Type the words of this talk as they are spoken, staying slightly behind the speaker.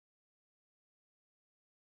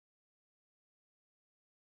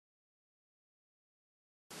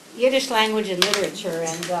Yiddish language and literature,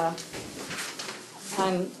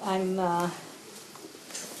 and I'm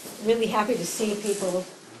really happy to see people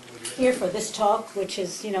here for this talk, which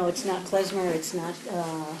is, it's not klezmer, it's not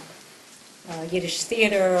Yiddish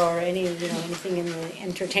theater or anything in the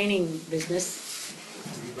entertaining business.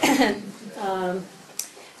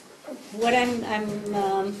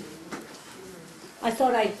 I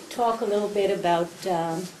thought I'd talk a little bit about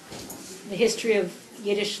the history of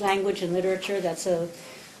Yiddish language and literature. That's a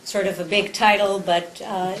sort of a big title, but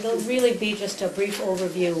it'll really be just a brief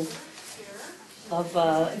overview of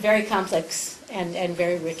a very complex and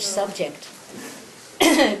very rich subject.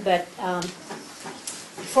 But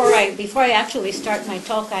before I actually start my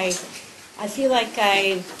talk, I feel like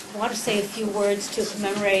I want to say a few words to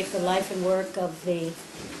commemorate the life and work of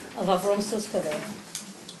Avram Suskever,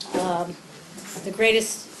 the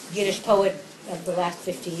greatest Yiddish poet of the last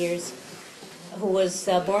 50 years, who was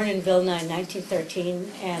born in Vilna in 1913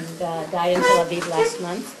 and died in Tel Aviv last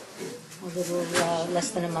month, a little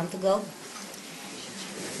less than a month ago.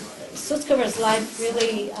 Suskever's life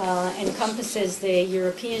really encompasses the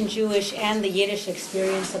European Jewish and the Yiddish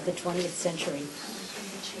experience of the 20th century.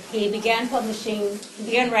 He began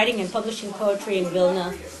writing and publishing poetry in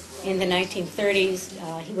Vilna in the 1930s.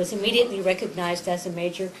 He was immediately recognized as a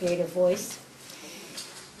major creative voice.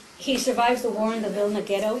 He survives the war in the Vilna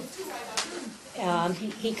ghetto.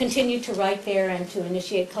 He continued to write there and to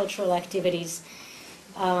initiate cultural activities.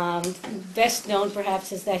 Best known,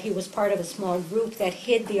 perhaps, is that he was part of a small group that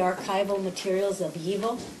hid the archival materials of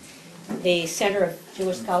Yael, the Center of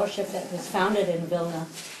Jewish Scholarship that was founded in Vilna.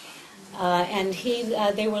 And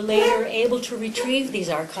they were later able to retrieve these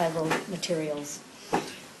archival materials.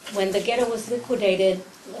 When the ghetto was liquidated,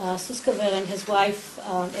 Suskever and his wife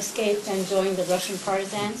escaped and joined the Russian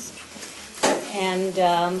partisans. And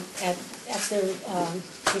at the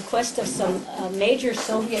request of some major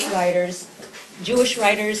Soviet writers, Jewish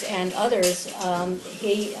writers and others,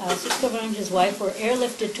 Suskever and his wife were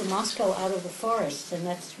airlifted to Moscow out of the forest, and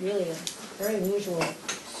that's really a very unusual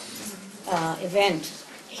event.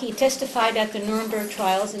 He testified at the Nuremberg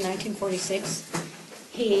trials in 1946.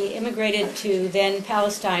 He immigrated to then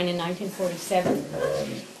Palestine in 1947.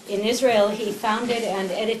 In Israel, he founded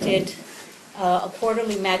and edited a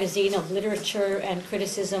quarterly magazine of literature and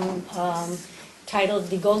criticism titled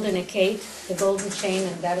The Golden Ekate, The Golden Chain,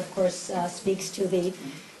 and that, of course, speaks to the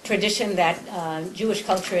tradition that Jewish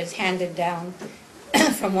culture is handed down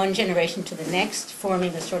from one generation to the next,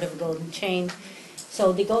 forming a sort of golden chain.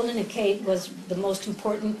 So The Golden Ekate was the most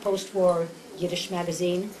important post-war Yiddish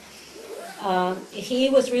magazine. He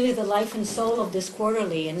was really the life and soul of this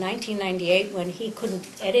quarterly. In 1998, when he couldn't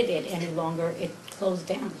edit it any longer, it closed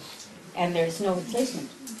down, and there's no replacement.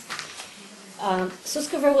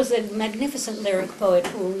 Suskever was a magnificent lyric poet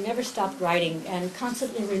who never stopped writing and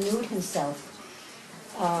constantly renewed himself.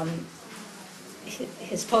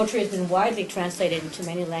 His poetry has been widely translated into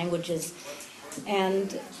many languages,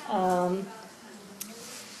 and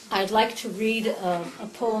I'd like to read a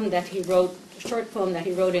poem that he wrote, a short poem that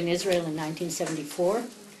he wrote in Israel in 1974,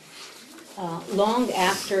 long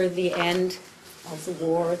after the end of the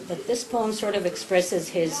war. But this poem sort of expresses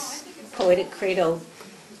his poetic credo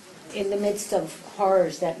in the midst of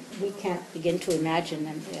horrors that we can't begin to imagine.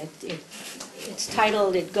 And it's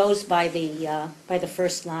titled, it goes by the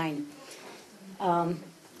first line.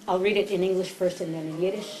 I'll read it in English first and then in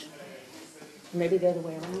Yiddish. Maybe the other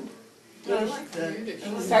way around. I like the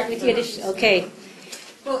English. Start with Yiddish, okay.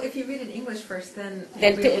 Well, if you read in English first, then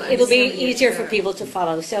It'll be easier for people to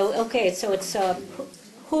follow. So, okay, so it's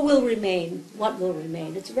Who Will Remain, What Will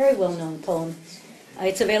Remain. It's a very well-known poem.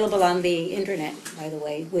 It's available on the internet, by the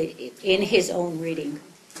way, in his own reading.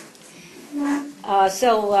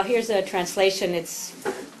 So here's a translation. It's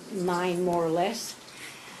mine, more or less.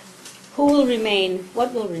 Who will remain?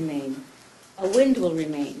 What will remain? A wind will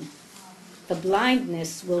remain. The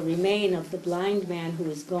blindness will remain of the blind man who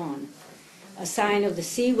is gone. A sign of the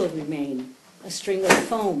sea will remain. A string of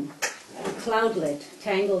foam, a cloudlet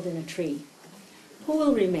tangled in a tree. Who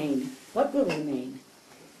will remain? What will remain?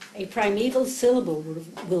 A primeval syllable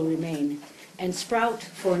will remain and sprout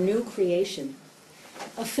for new creation.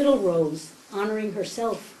 A fiddle rose, honoring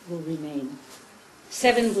herself, will remain.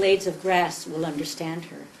 7 blades of grass will understand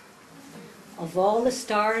her. Of all the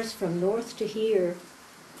stars from north to here,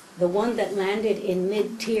 the one that landed in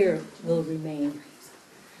mid-tier will remain.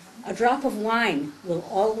 A drop of wine will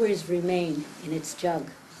always remain in its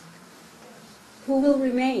jug. Who will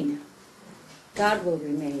remain? God will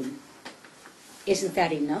remain. Isn't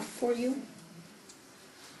that enough for you?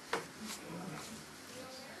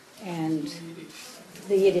 And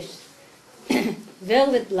the Yiddish.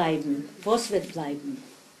 Wer wird bleiben? Was wird bleiben?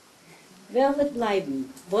 Wer wird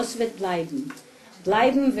bleiben? Was wird bleiben?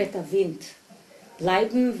 Bleiben wird der Wind.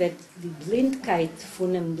 Bleiben wird die Blindkeit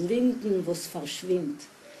von dem Blinden, was verschwindt.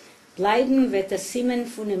 Bleiben wird der Simen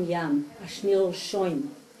von dem Jam, a Schnirr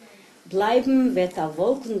scheun. Bleiben wird der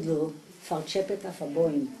Wolkendl, verzeppet auf der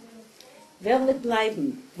Bäum. Wer wird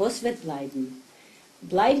bleiben? Was wird bleiben?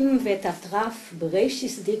 Bleiben wird der Traf,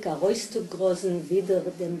 bereichis dicker Reustug großen, wieder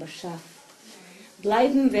dem Beschaff.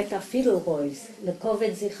 Bleiben wird der Fiedelreus,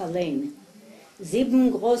 lekovet sich allein.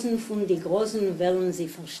 7 Großen von die Großen wollen sie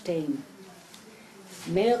verstehen.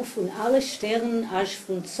 Mehr von allen Sternen als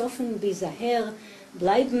von Zoffen bis her,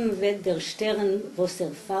 bleiben wird der Stern, was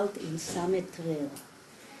fällt in Sameträr.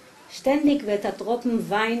 Ständig wird der Tropfen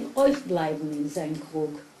Wein euch bleiben in sein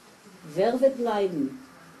Krug. Wer wird bleiben?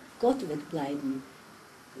 Gott wird bleiben.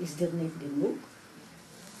 Ist dir nicht genug?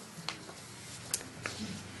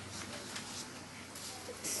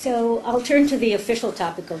 So I'll turn to the official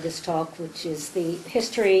topic of this talk, which is the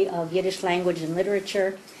history of Yiddish language and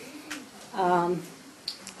literature.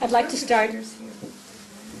 I'd like to start.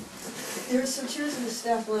 There are some chairs in the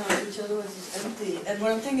staff lounge, which otherwise is empty. And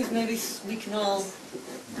what I'm thinking is maybe we can all.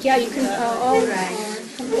 Yeah, you can all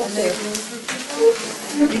come up there.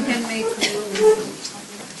 We can make room.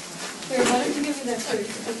 Here, why don't you give me that chair? You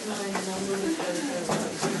can put mine and I'll move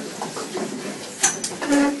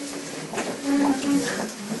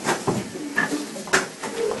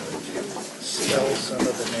Spell some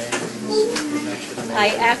of the names. I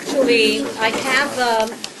have a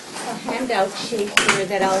handout sheet here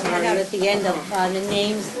that I'll hand out at the end of the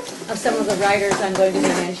names of some of the writers I'm going to be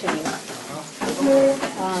mentioning.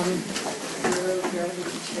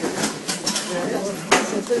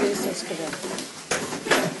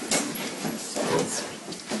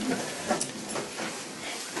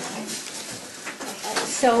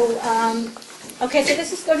 Okay, so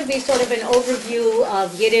this is going to be sort of an overview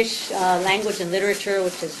of Yiddish language and literature,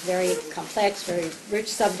 which is very complex, very rich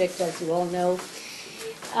subject, as you all know.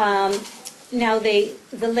 Now, the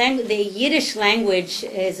Yiddish language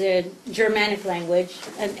is a Germanic language,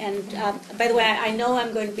 and by the way, I know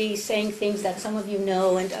I'm going to be saying things that some of you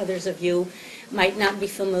know and others of you might not be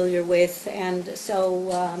familiar with, and so,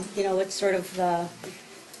 it's sort of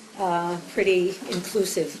pretty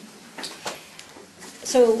inclusive.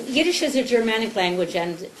 So Yiddish is a Germanic language,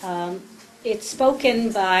 and it's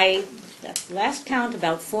spoken by, at last count,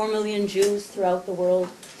 about 4 million Jews throughout the world.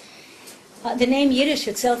 The name Yiddish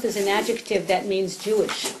itself is an adjective that means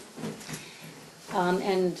Jewish.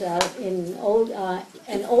 An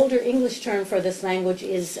older English term for this language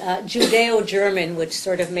is Judeo-German, which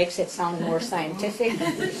sort of makes it sound more scientific,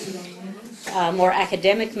 more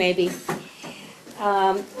academic maybe.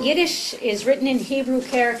 Yiddish is written in Hebrew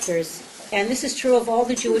characters, and this is true of all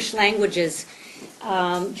the Jewish languages,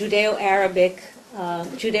 Judeo-Arabic,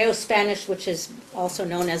 Judeo-Spanish, which is also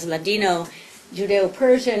known as Ladino,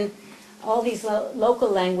 Judeo-Persian. All these local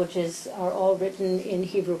languages are all written in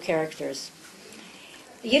Hebrew characters.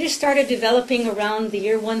 Yiddish started developing around the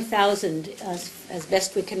year 1000, as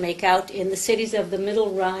best we can make out, in the cities of the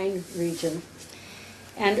Middle Rhine region.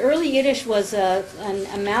 And early Yiddish was an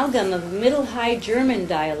amalgam of Middle High German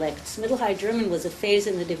dialects. Middle High German was a phase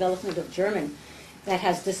in the development of German that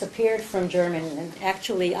has disappeared from German. And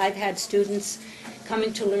actually, I've had students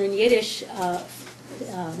coming to learn Yiddish,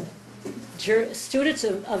 students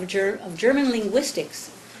of German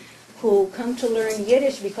linguistics, who come to learn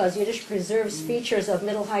Yiddish because Yiddish preserves features of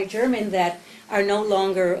Middle High German that are no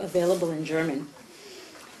longer available in German.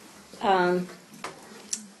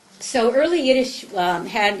 So early Yiddish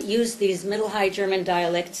had used these Middle High German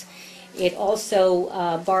dialects. It also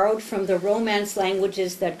borrowed from the Romance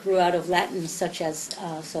languages that grew out of Latin, such as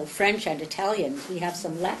French and Italian. We have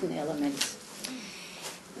some Latin elements.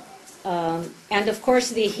 And of course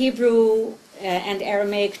the Hebrew and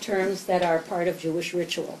Aramaic terms that are part of Jewish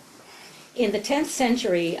ritual. In the 10th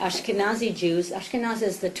century, Ashkenazi Jews, Ashkenaz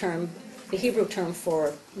is the Hebrew term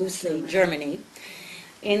for loosely Germany.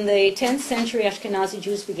 In the 10th century, Ashkenazi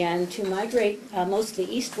Jews began to migrate mostly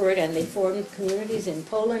eastward, and they formed communities in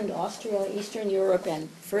Poland, Austria, Eastern Europe, and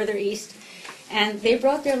further east. And they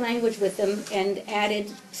brought their language with them and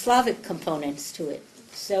added Slavic components to it.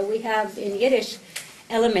 So we have in Yiddish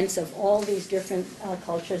elements of all these different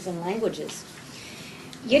cultures and languages.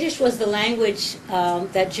 Yiddish was the language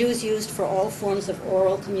that Jews used for all forms of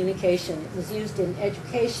oral communication. It was used in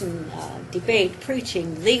education, debate,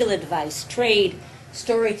 preaching, legal advice, trade,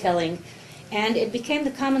 storytelling, and it became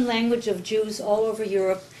the common language of Jews all over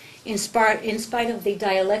Europe in spite of the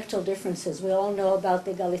dialectal differences. We all know about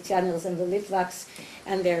the Galicianos and the Litvaks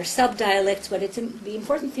and there are subdialects, but the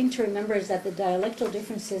important thing to remember is that the dialectal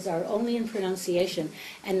differences are only in pronunciation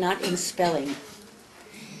and not in spelling.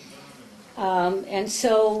 And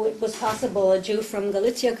so it was possible a Jew from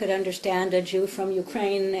Galicia could understand a Jew from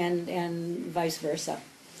Ukraine and vice versa.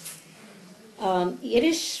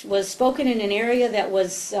 Yiddish was spoken in an area that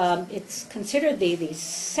was, it's considered the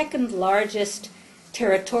second largest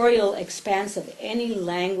territorial expanse of any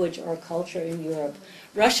language or culture in Europe.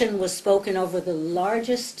 Russian was spoken over the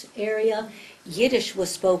largest area. Yiddish was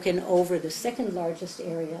spoken over the second largest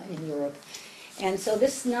area in Europe. And so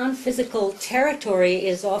this non-physical territory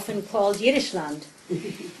is often called Yiddishland.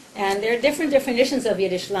 And there are different definitions of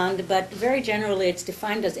Yiddishland, but very generally it's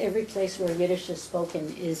defined as every place where Yiddish is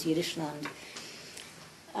spoken is Yiddishland.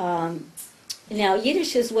 Now,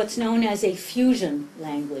 Yiddish is what's known as a fusion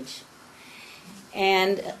language.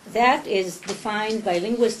 And that is defined by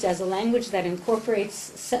linguists as a language that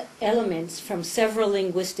incorporates elements from several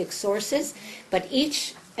linguistic sources, but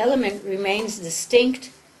each element remains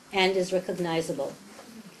distinct and is recognizable.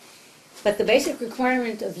 But the basic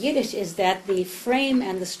requirement of Yiddish is that the frame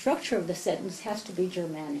and the structure of the sentence has to be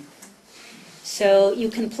Germanic. So you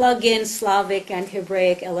can plug in Slavic and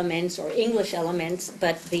Hebraic elements or English elements,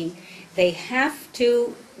 but they have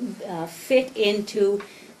to fit into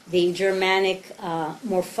the Germanic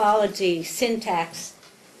morphology, syntax,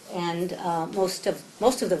 and most of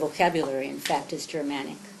the vocabulary, in fact, is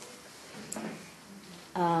Germanic.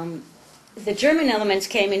 The German elements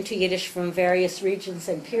came into Yiddish from various regions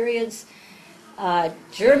and periods.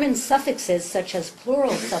 German suffixes, such as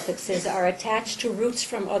plural suffixes, are attached to roots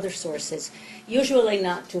from other sources, usually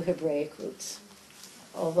not to Hebraic roots,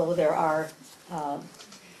 although there are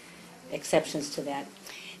exceptions to that.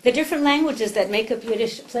 The different languages that make up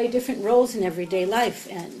Yiddish play different roles in everyday life.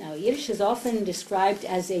 And Yiddish is often described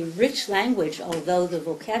as a rich language, although the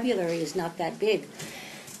vocabulary is not that big.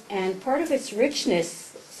 And part of its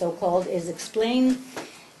richness, so-called, is explained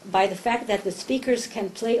by the fact that the speakers can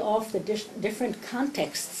play off the different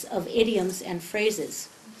contexts of idioms and phrases.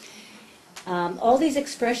 All these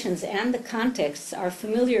expressions and the contexts are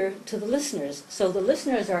familiar to the listeners, so the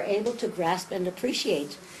listeners are able to grasp and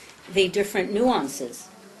appreciate the different nuances.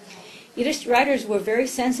 Yiddish writers were very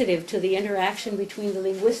sensitive to the interaction between the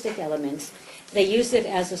linguistic elements. They used it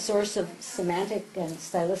as a source of semantic and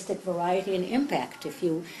stylistic variety and impact. If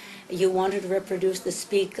you wanted to reproduce the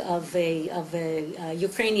speak of a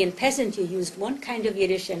Ukrainian peasant, you used one kind of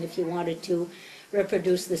Yiddish, and if you wanted to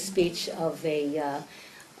reproduce the speech of a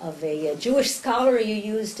Jewish scholar, you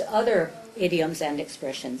used other idioms and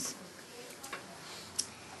expressions.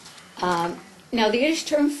 Now, the Yiddish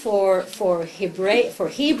term for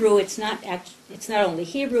Hebrew, it's not only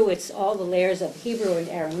Hebrew; it's all the layers of Hebrew and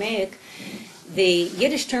Aramaic. The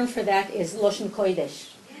Yiddish term for that is Loshen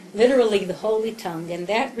Kodesh, literally the holy tongue, and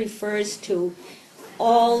that refers to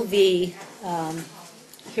all the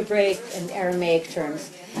Hebraic and Aramaic terms.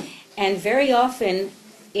 And very often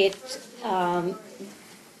it's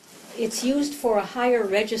used for a higher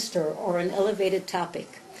register or an elevated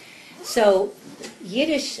topic. So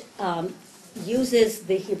Yiddish uses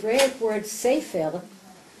the Hebraic word sefer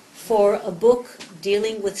for a book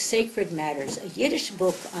dealing with sacred matters. A Yiddish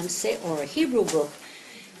book or a Hebrew book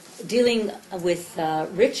dealing with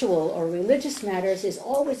ritual or religious matters is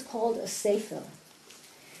always called a sefer.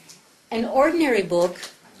 An ordinary book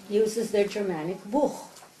uses their Germanic buch.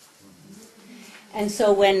 And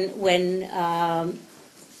so when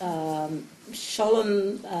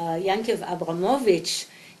Sholem Yankiv Abramovich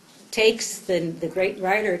takes the great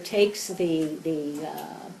writer takes the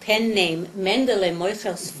pen name Mendele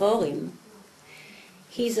Moicher Sforim,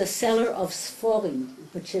 he's a seller of Sforim,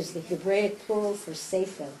 which is the Hebraic plural for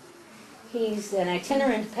sefer. He's an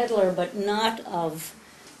itinerant peddler, but not of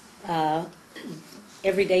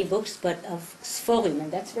everyday books, but of Sforim, and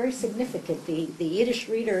that's very significant. The Yiddish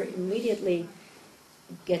reader immediately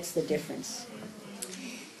gets the difference.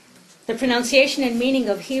 The pronunciation and meaning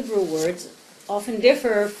of Hebrew words often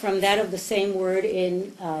differ from that of the same word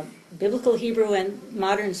in biblical Hebrew and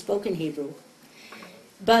modern spoken Hebrew.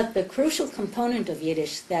 But the crucial component of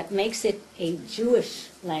Yiddish that makes it a Jewish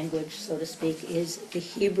language, so to speak, is the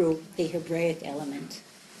Hebraic element.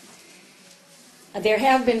 There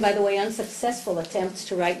have been, by the way, unsuccessful attempts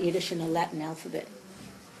to write Yiddish in a Latin alphabet.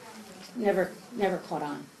 Never caught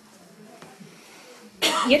on.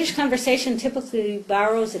 Yiddish conversation typically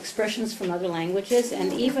borrows expressions from other languages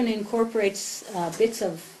and even incorporates bits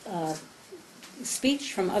of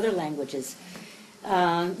speech from other languages.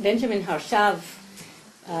 Benjamin Harshav,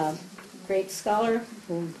 great scholar,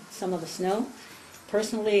 whom some of us know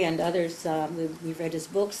personally, and others, we've read his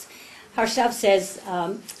books. Harshav says,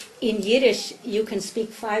 in Yiddish, you can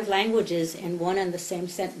speak 5 languages in one and the same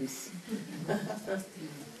sentence.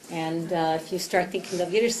 And if you start thinking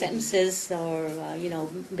of Yiddish sentences or,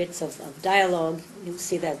 bits of dialogue, you'll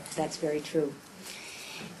see that that's very true.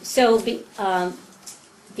 So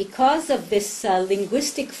because of this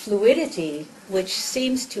linguistic fluidity, which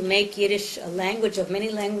seems to make Yiddish a language of many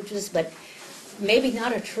languages, but maybe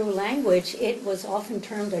not a true language, it was often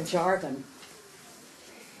termed a jargon.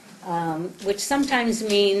 Which sometimes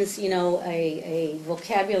means, a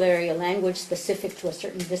vocabulary, a language specific to a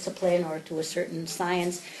certain discipline or to a certain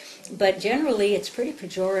science. But generally, it's pretty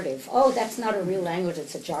pejorative. Oh, that's not a real language,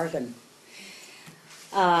 it's a jargon.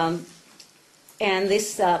 And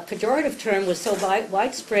this pejorative term was so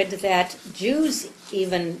widespread that Jews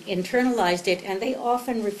even internalized it, and they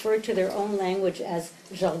often referred to their own language as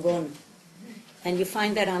jargon. And you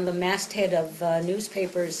find that on the masthead of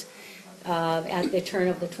newspapers at the turn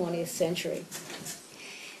of the 20th century.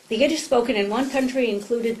 The Yiddish spoken in one country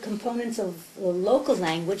included components of the local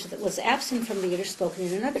language that was absent from the Yiddish spoken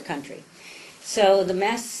in another country. So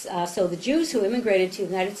the Jews who immigrated to the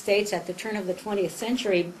United States at the turn of the 20th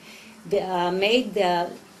century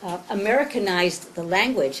Americanized the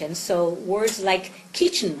language, and so words like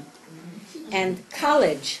kitchen and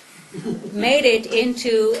college made it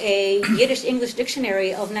into a Yiddish English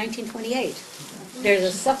dictionary of 1928. There's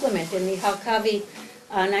a supplement in the Harkavi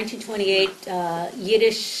 1928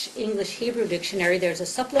 Yiddish English Hebrew dictionary. There's a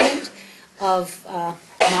supplement of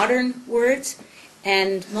modern words,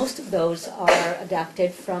 and most of those are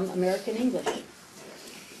adapted from American English.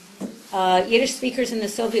 Yiddish speakers in the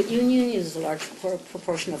Soviet Union use a large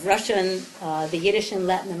proportion of Russian. The Yiddish in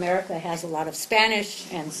Latin America has a lot of Spanish,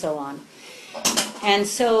 and so on. And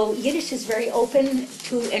so Yiddish is very open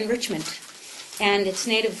to enrichment, and its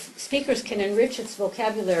native speakers can enrich its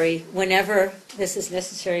vocabulary whenever this is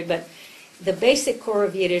necessary, but the basic core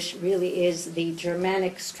of Yiddish really is the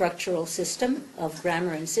Germanic structural system of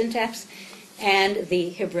grammar and syntax and the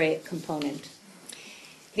Hebraic component.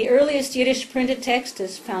 The earliest Yiddish printed text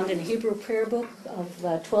is found in a Hebrew prayer book of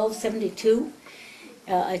 1272.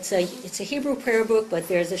 It's a Hebrew prayer book, but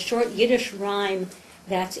there's a short Yiddish rhyme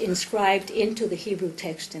that's inscribed into the Hebrew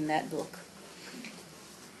text in that book.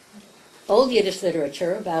 Old Yiddish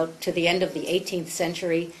literature, about to the end of the 18th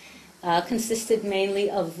century, consisted mainly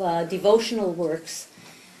of devotional works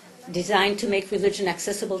designed to make religion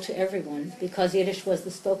accessible to everyone. Because Yiddish was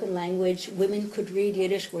the spoken language, women could read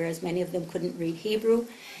Yiddish, whereas many of them couldn't read Hebrew.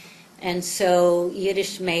 And so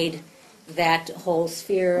Yiddish made that whole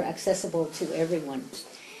sphere accessible to everyone.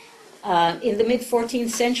 In the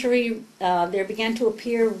mid-14th century, there began to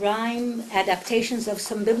appear rhyme adaptations of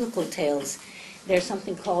some biblical tales. There's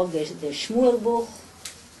something called the Shmuel Buch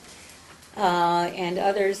and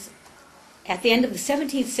others. At the end of the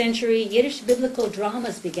 17th century, Yiddish biblical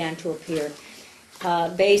dramas began to appear,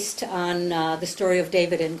 based on the story of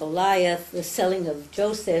David and Goliath, the selling of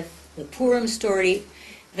Joseph, the Purim story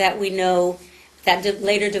that we know that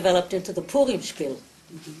later developed into the Purim Spiel.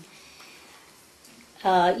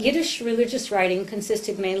 Yiddish religious writing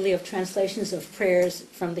consisted mainly of translations of prayers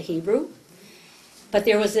from the Hebrew, but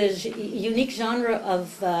there was a unique genre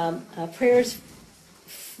of prayers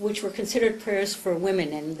which were considered prayers for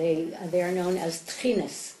women, and they are known as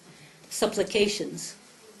tchinas, supplications.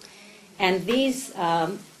 And these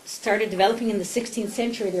started developing in the 16th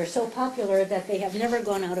century. They're so popular that they have never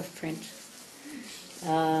gone out of print.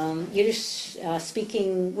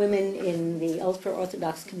 Yiddish-speaking women in the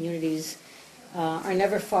ultra-Orthodox communities are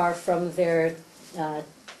never far from their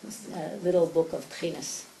little book of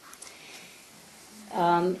tchinas.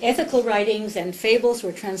 Ethical writings and fables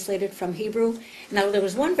were translated from Hebrew. Now, there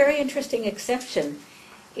was one very interesting exception.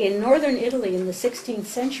 In northern Italy in the 16th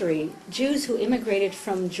century, Jews who immigrated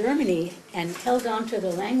from Germany and held on to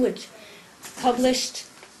the language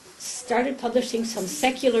started publishing some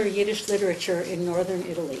secular Yiddish literature in northern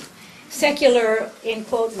Italy. Secular in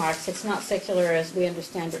quote marks. It's not secular as we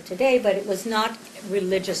understand it today, but it was not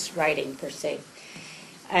religious writing per se.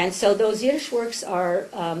 And so those Yiddish works are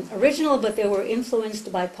original, but they were influenced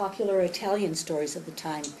by popular Italian stories of the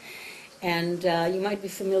time. And you might be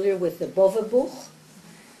familiar with the Bove Buch,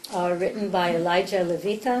 written by Elijah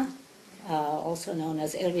Levita, also known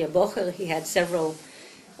as Elia Bocher. He had several,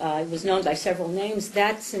 he was known by several names.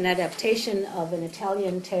 That's an adaptation of an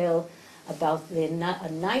Italian tale about a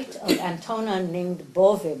knight of Antona named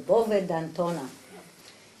Bove d'Antona.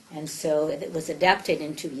 And so it was adapted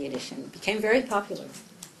into Yiddish and became very popular.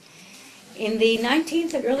 In the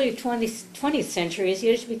 19th and early 20th centuries,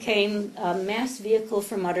 Yiddish became a mass vehicle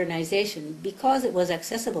for modernization because it was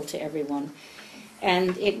accessible to everyone.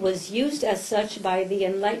 And it was used as such by the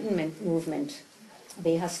Enlightenment movement.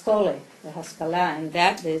 the Haskole, the Haskalah, and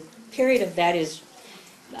that the period of that is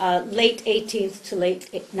late 18th to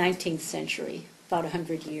late 19th century, about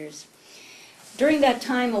 100 years. During that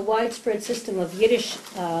time, a widespread system of Yiddish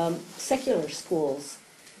secular schools,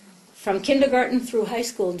 from kindergarten through high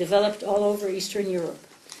school, developed all over Eastern Europe.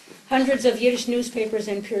 Hundreds of Yiddish newspapers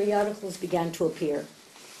and periodicals began to appear.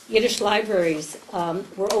 Yiddish libraries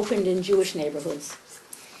were opened in Jewish neighborhoods.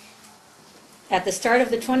 At the start of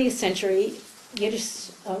the 20th century,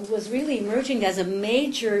 Yiddish was really emerging as a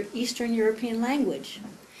major Eastern European language.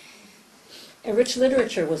 A rich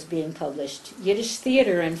literature was being published. Yiddish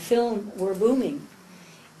theater and film were booming.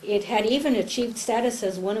 It had even achieved status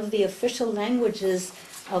as one of the official languages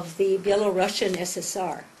of the Belarusian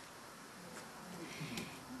SSR.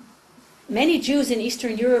 Many Jews in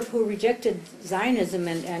Eastern Europe who rejected Zionism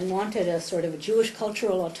and wanted a sort of Jewish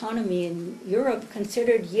cultural autonomy in Europe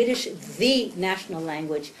considered Yiddish the national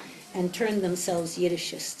language and turned themselves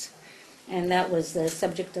Yiddishists. And that was the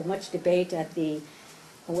subject of much debate at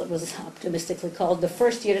what was optimistically called the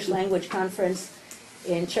first Yiddish language conference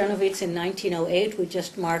in Chernovitz in 1908. We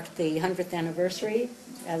just marked the 100th anniversary,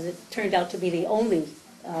 as it turned out to be the only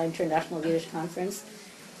international Yiddish conference.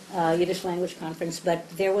 Yiddish language conference, but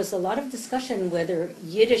there was a lot of discussion whether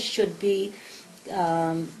Yiddish should be,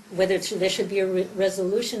 whether there should be a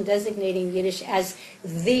resolution designating Yiddish as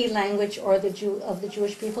the language of the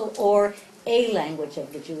Jewish people or a language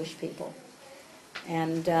of the Jewish people.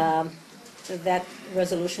 And that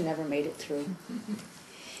resolution never made it through.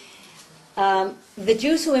 The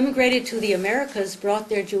Jews who immigrated to the Americas brought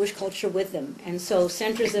their Jewish culture with them, and so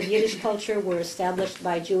centers of Yiddish culture were established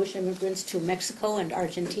by Jewish immigrants to Mexico and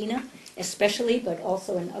Argentina, especially, but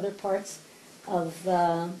also in other parts of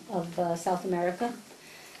South America.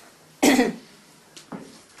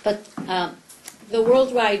 But the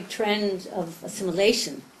worldwide trend of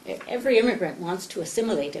assimilation, every immigrant wants to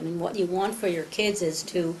assimilate. I mean, what you want for your kids is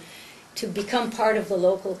to become part of the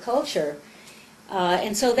local culture.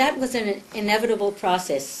 And so that was an inevitable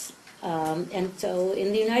process. And so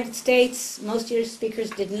in the United States, most Yiddish speakers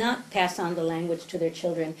did not pass on the language to their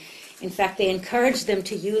children. In fact, they encouraged them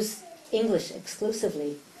to use English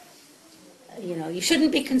exclusively. You know, you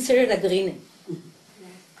shouldn't be considered a grine.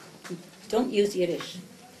 Don't use Yiddish.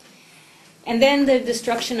 And then the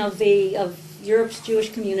destruction of Europe's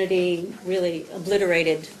Jewish community really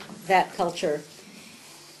obliterated that culture.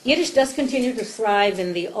 Yiddish does continue to thrive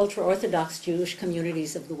in the ultra-Orthodox Jewish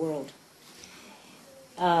communities of the world.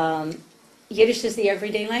 Yiddish is the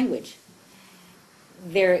everyday language.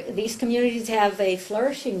 These communities have a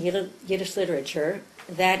flourishing Yiddish literature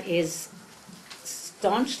that is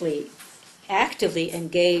staunchly, actively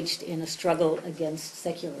engaged in a struggle against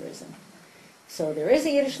secularism. So there is a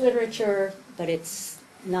Yiddish literature, but it's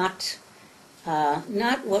not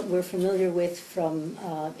what we're familiar with from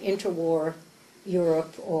interwar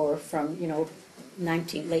Europe or from,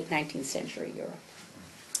 late 19th century Europe.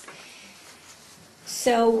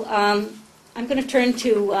 So I'm going to turn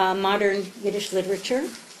to modern Yiddish literature.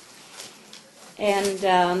 And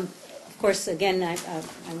of course, again, I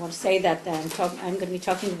want to say that I'm going to be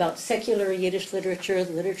talking about secular Yiddish literature,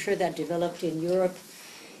 the literature that developed in Europe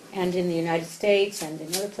and in the United States and in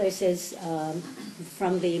other places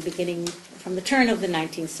from the turn of the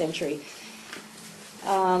 19th century.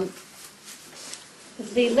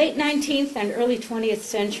 The late 19th and early 20th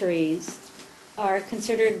centuries are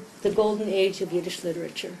considered the golden age of Yiddish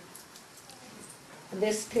literature.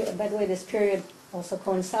 By the way, this period also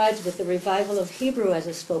coincides with the revival of Hebrew as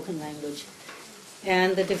a spoken language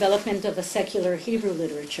and the development of a secular Hebrew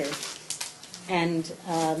literature. And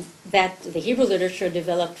that the Hebrew literature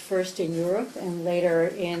developed first in Europe and later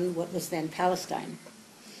in what was then Palestine.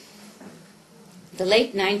 The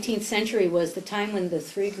late 19th century was the time when the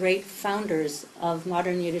three great founders of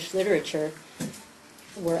modern Yiddish literature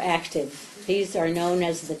were active. These are known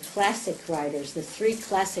as the classic writers, the three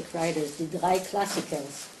classic writers, the drei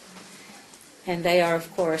Klassikers. And they are,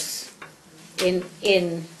 of course, in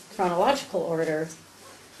chronological order,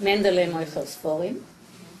 Mendele Moichel Sforim,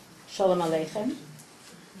 Sholem Aleichem,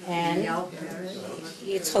 and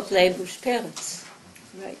Yitzchok Leibush Peretz.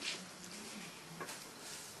 Right.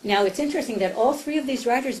 Now, it's interesting that all three of these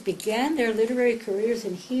writers began their literary careers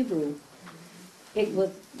in Hebrew.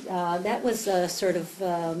 That was sort of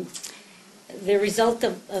the result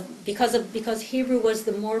of because Hebrew was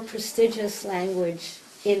the more prestigious language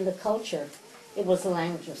in the culture. It was the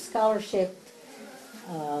language of scholarship,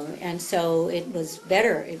 and so it was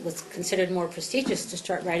better. It was considered more prestigious to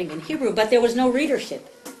start writing in Hebrew, but there was no readership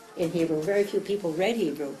in Hebrew. Very few people read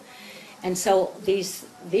Hebrew. And so these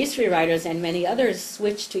three writers and many others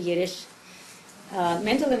switched to Yiddish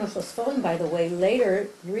Mendel and Mechosforim, by the way, later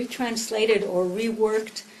retranslated or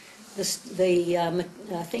reworked the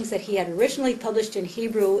things that he had originally published in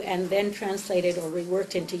Hebrew and then translated or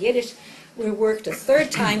reworked into Yiddish, reworked a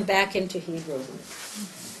third time back into Hebrew.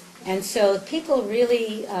 And so people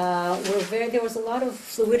really there was a lot of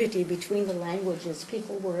fluidity between the languages.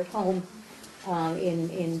 People were at home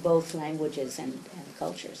in both languages and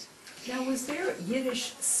cultures. Now, was there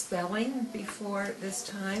Yiddish spelling before this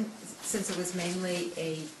time, since it was mainly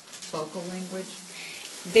a vocal language?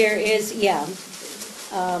 There is, yeah.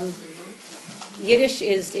 Yiddish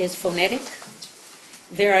is phonetic.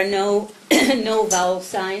 There are no no vowel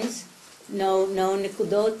signs, no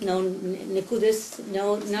nikudot, no nikudis,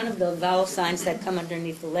 none of the vowel signs that come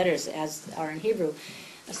underneath the letters as are in Hebrew.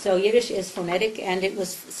 So Yiddish is phonetic, and it was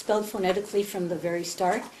spelled phonetically from the very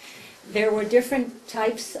start. There were different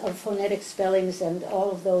types of phonetic spellings, and all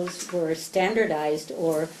of those were standardized,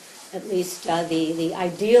 or at least the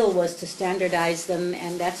ideal was to standardize them,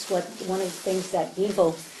 and that's what one of the things that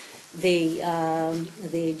YIVO,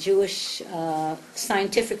 the Jewish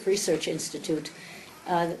Scientific Research Institute,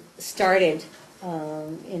 started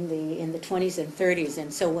in the 20s and 30s.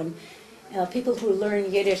 And so when people who learn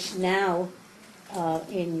Yiddish now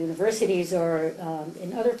in universities or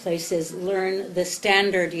in other places learn the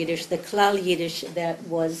standard Yiddish, the Klal Yiddish that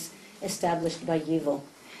was established by YIVO.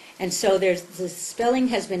 And so the spelling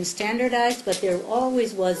has been standardized, but there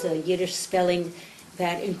always was a Yiddish spelling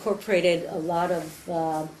that incorporated a lot of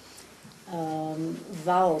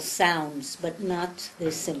vowel sounds, but not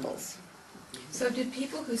the symbols. So did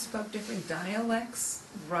people who spoke different dialects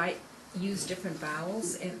use different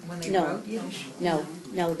vowels when they wrote Yiddish? No,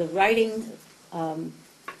 the writing...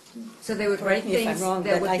 so they would write correct me if I'm things wrong,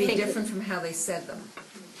 that but I would be think different from how they said them.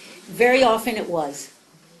 very often it was.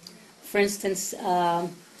 For instance,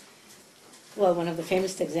 one of the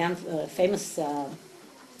famous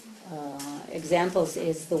examples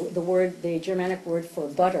is the Germanic word for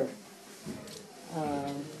butter,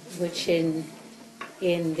 which in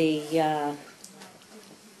the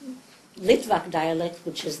Litvak dialect,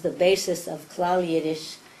 which is the basis of Klal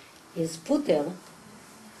Yiddish, is puter,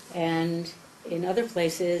 and in other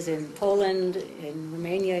places, in Poland, in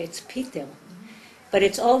Romania, it's pitel. But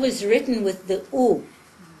it's always written with the U.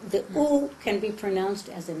 The U can be pronounced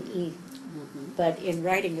as an E, but in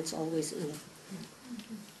writing it's always U.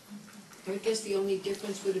 I guess the only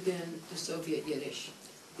difference would have been the Soviet Yiddish,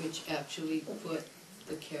 which actually put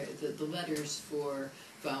the letters for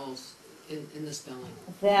vowels in the spelling.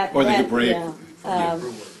 Or the Hebraic. Yeah.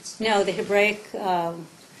 No, the Hebraic.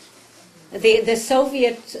 The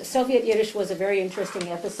Soviet Yiddish was a very interesting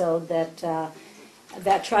episode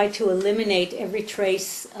that tried to eliminate every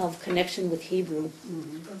trace of connection with Hebrew.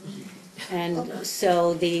 And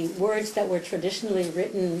so the words that were traditionally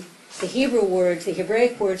written, the Hebrew words, the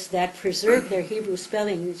Hebraic words that preserved their Hebrew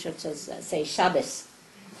spelling, such as, say, Shabbos.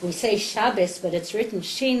 We say Shabbos, but it's written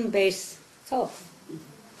Shin Beis Tov.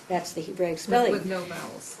 That's the Hebraic spelling. With no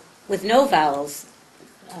vowels. With no vowels.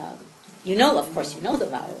 Of course, you know the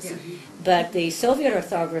vowels. Yeah. But the Soviet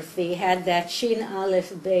orthography had that Shin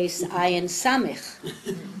Aleph Beis Ayin Samich,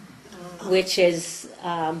 which is,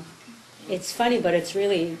 it's funny, but it's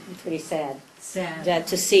really pretty sad. That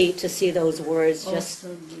to see those words just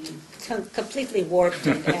completely warped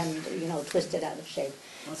and twisted out of shape.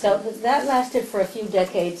 So that lasted for a few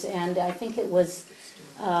decades, and I think it was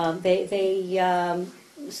they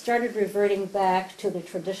started reverting back to the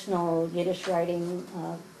traditional Yiddish writing.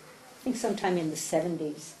 I think sometime in the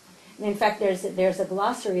 70s. And in fact, there's a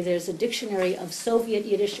glossary, there's a dictionary of Soviet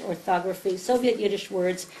Yiddish orthography, Soviet Yiddish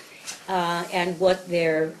words, and what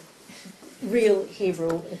their real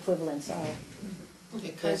Hebrew equivalents are. A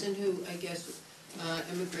cousin who, I guess,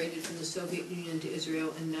 immigrated from the Soviet Union to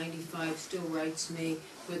Israel in '95 still writes me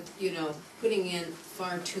with, putting in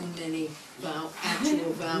far too many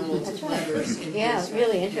actual vowel letters in his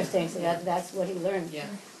Really interesting. So that's what he learned. Yeah.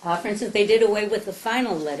 For instance, they did away with the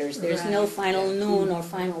final letters. There's no final noon or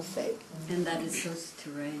final fake. And that is so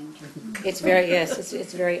strange. It's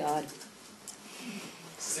it's very odd.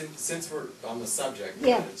 Since we're on the subject,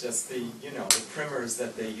 Yeah. just the primers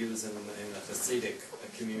that they use in the Hasidic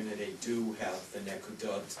community do have the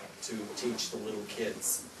nekudot to teach the little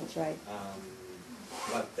kids. That's right.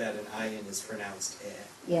 That an ayin is pronounced eh,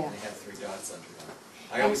 Yeah. and they have 3 dots under them.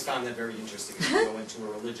 I always found that very interesting. If you go into a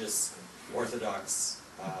religious Orthodox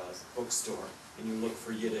bookstore and you look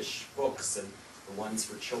for Yiddish books, and the ones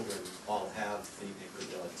for children all have the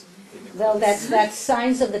nekudot. Well, that's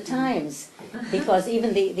signs of the times, because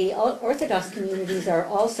even the Orthodox communities are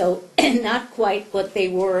also not quite what they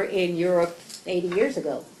were in Europe 80 years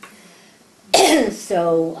ago.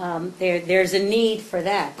 So there's a need for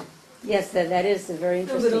that. Yes, that is a very No,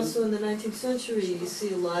 interesting. but also in the 19th century, you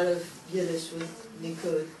see a lot of Yiddish with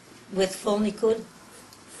nikud, With full nikud?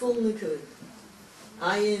 full nikud.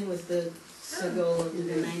 Ayin with the segol of In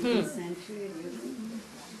the the 19th century.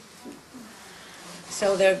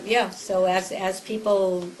 So so as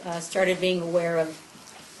people started being aware of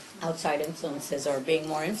outside influences or being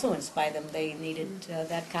more influenced by them, they needed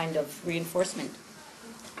that kind of reinforcement.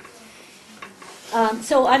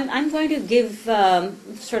 So I'm going to give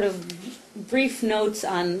sort of brief notes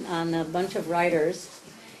on a bunch of writers,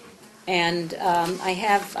 and I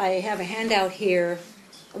have a handout here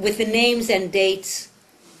with the names and dates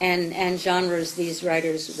and genres these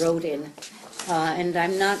writers wrote in. And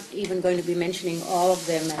I'm not even going to be mentioning all of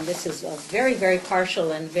them, and this is a very, very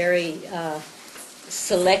partial and very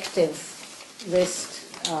selective list.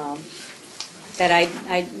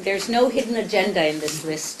 There's no hidden agenda in this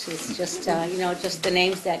list. It's just just the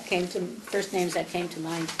names that first names that came to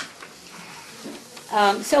mind.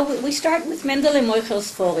 So we start with Mendele Moichel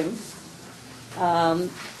Sforim,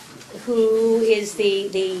 who is the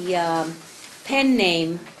pen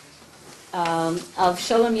name of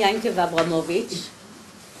Sholem Yankiv Abramovich,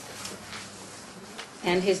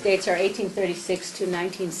 and his dates are 1836 to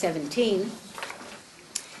 1917.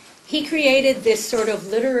 He created this sort of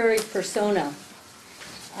literary persona,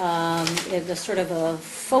 the sort of a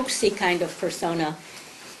folksy kind of persona,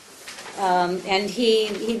 and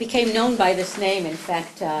he became known by this name. In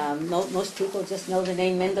fact, most people just know the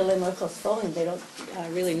name Mendele Moichel Sforim. They don't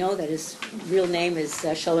really know that his real name is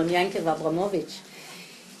Sholem Yankiv Abramovich.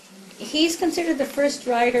 He's considered the first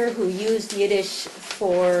writer who used Yiddish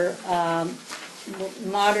for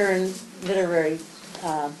modern literary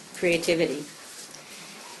creativity.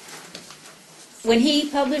 When he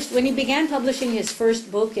began publishing his first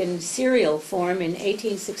book in serial form in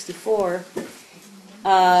 1864,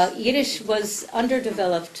 Yiddish was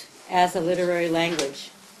underdeveloped as a literary language.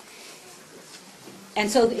 And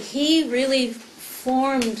so he really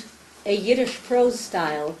formed a Yiddish prose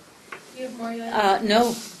style. You have more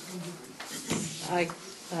No.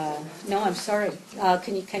 No, I'm sorry.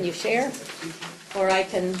 Can you share? Or I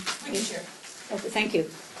can share. Okay, thank you.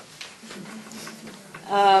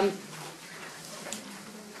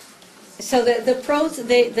 So the prose,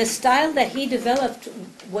 the style that he developed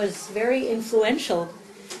was very influential.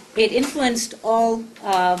 It influenced all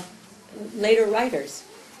later writers.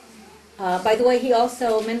 By the way,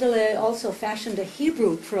 Mendele also fashioned a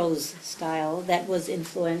Hebrew prose style that was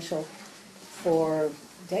influential for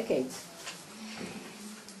decades.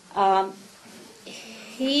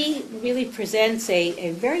 He really presents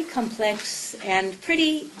a very complex and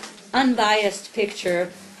pretty unbiased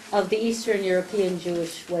picture of the Eastern European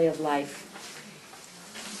Jewish way of life.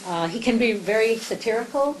 He can be very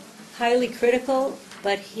satirical, highly critical,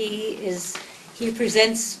 but he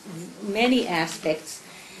presents many aspects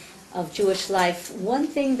of Jewish life. One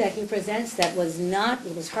thing that he presents that was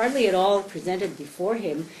hardly at all presented before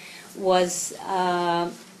him was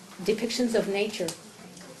depictions of nature.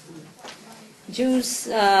 Jews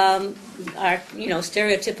are,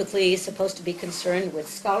 stereotypically supposed to be concerned with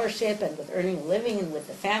scholarship and with earning a living and with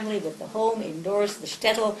the family, with the home, indoors, the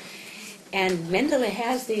shtetl. And Mendele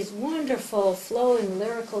has these wonderful, flowing,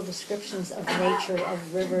 lyrical descriptions of nature,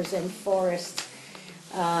 of rivers and forests,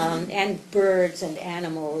 and birds and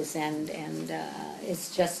animals. And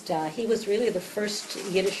it's just, he was really the first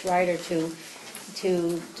Yiddish writer to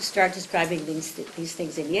start describing these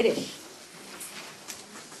things in Yiddish.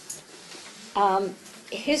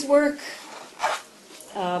 His work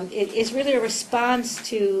is really a response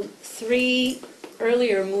to three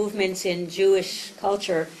earlier movements in Jewish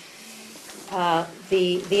culture.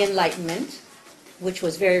 The Enlightenment, which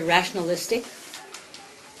was very rationalistic,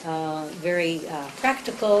 very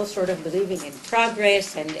practical, sort of believing in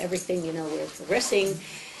progress and everything, we're progressing.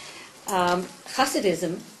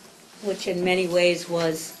 Hasidism, which in many ways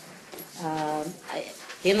was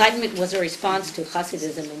the Enlightenment was a response to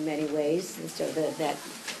Hasidism in many ways, and so that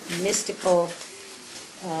mystical,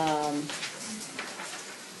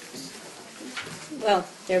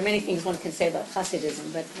 there are many things one can say about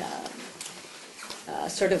Hasidism, but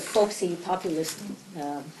sort of folksy, populist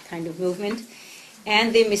kind of movement,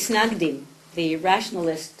 and the Misnagdim, the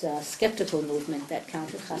rationalist, skeptical movement that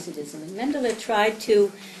countered Hasidism. And Mendele tried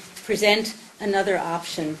to present another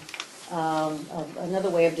option,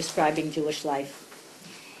 another way of describing Jewish life.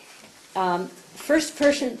 First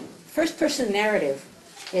person narrative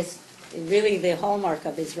is really the hallmark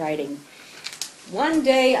of his writing. One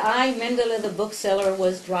day I, Mendele the bookseller,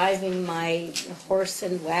 was driving my horse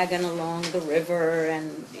and wagon along the river,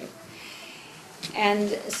 And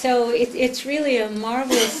so it's really a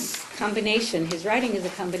marvelous combination. His writing is a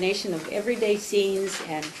combination of everyday scenes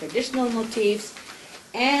and traditional motifs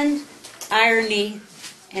and irony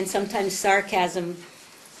and sometimes sarcasm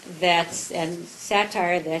and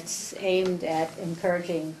satire that's aimed at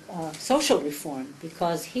encouraging social reform,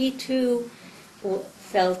 because he too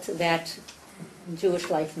felt that Jewish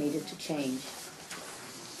life needed to change.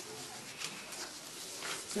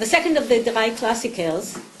 The second of the drei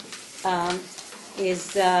Klassikers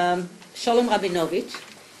is Sholem Rabinovich,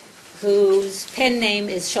 whose pen name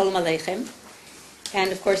is Sholem Aleichem,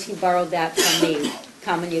 and of course he borrowed that from the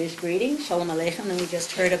common Yiddish greeting, Sholem Aleichem, and we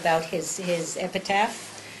just heard about his epitaph.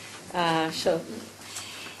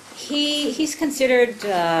 He's considered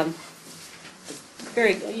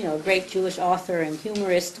very, great Jewish author and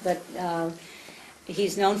humorist, but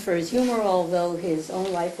he's known for his humor, although his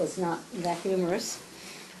own life was not that humorous.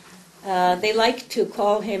 They like to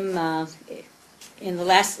call him, in the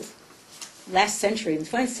last century, in the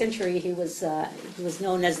 20th century, he was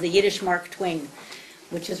known as the Yiddish Mark Twain,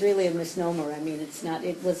 which is really a misnomer. I mean, it's not.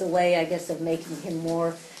 It was a way, I guess, of making him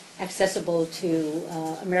more accessible to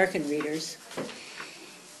American readers.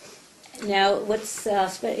 Now,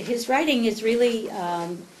 his writing is really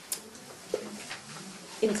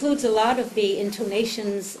includes a lot of the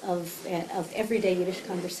intonations of everyday Yiddish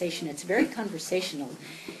conversation. It's very conversational.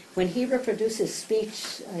 When he reproduces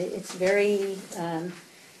speech, it's very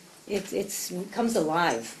it comes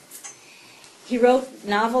alive. He wrote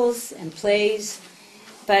novels and plays,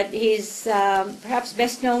 but he's perhaps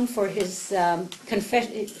best known for his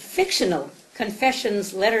fictional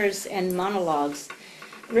confessions, letters, and monologues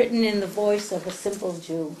written in the voice of a simple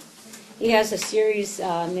Jew. He has a series,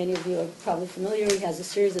 many of you are probably familiar, he has a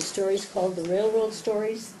series of stories called the Railroad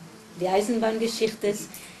Stories, the Eisenbahngeschichtes,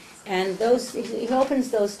 and he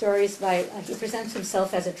opens those stories by, he presents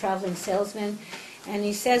himself as a traveling salesman, and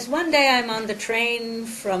he says, one day I'm on the train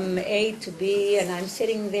from A to B, and I'm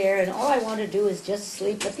sitting there, and all I want to do is just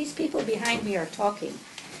sleep, but these people behind me are talking,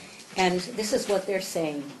 and this is what they're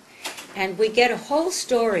saying. And we get a whole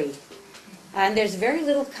story, and there's very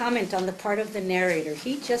little comment on the part of the narrator.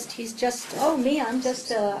 He's just, oh me, I'm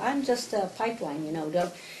just a pipeline,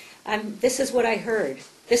 this is what I heard.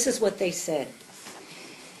 This is what they said.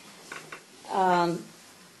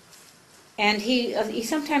 And he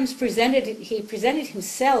sometimes presented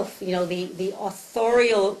himself, the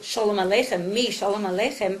authorial Sholem Aleichem, me, Sholem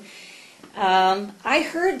Aleichem. I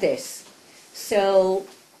heard this, so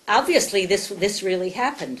obviously this really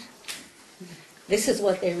happened. This is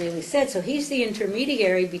what they really said. So he's the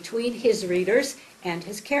intermediary between his readers and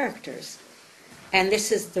his characters. And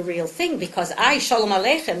this is the real thing, because I, Sholem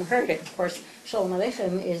Aleichem, heard it. Of course, Sholem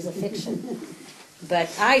Aleichem is a fiction. But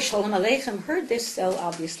I, Sholem Aleichem, heard this, so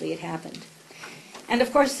obviously it happened. And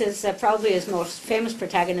of course, probably his most famous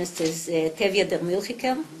protagonist is Tevye der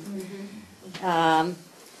Milchiker.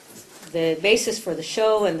 The basis for the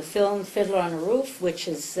show and the film Fiddler on a Roof, which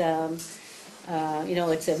is...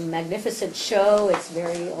 it's a magnificent show.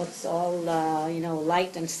 It's all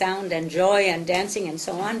light and sound and joy and dancing and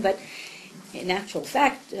so on. But in actual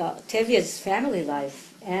fact, Tevye's family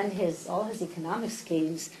life and all his economic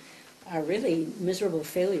schemes are really miserable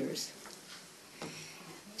failures.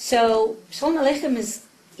 So Sholem Aleichem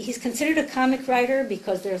he's considered a comic writer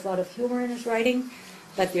because there's a lot of humor in his writing,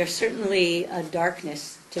 but there's certainly a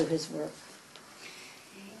darkness to his work.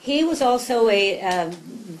 He was also a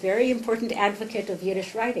very important advocate of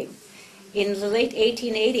Yiddish writing. In the late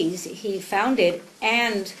 1880s, he founded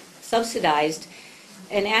and subsidized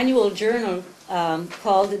an annual journal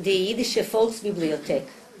called the Yiddische Volksbibliothek,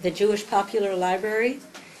 the Jewish Popular Library,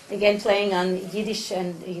 again playing on Yiddish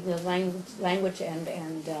and the language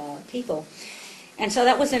and people. And so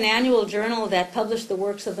that was an annual journal that published the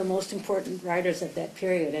works of the most important writers of that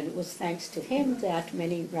period, and it was thanks to him that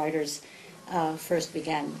many writers first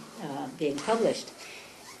began being published.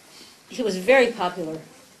 He was very popular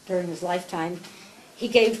during his lifetime. He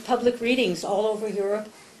gave public readings all over Europe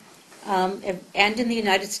and in the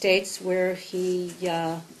United States, where he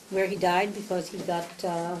died because he got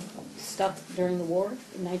stuck during the war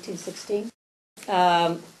in 1916.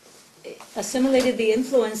 Assimilated the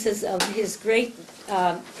influences of his great,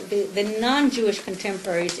 the non-Jewish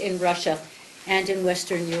contemporaries in Russia and in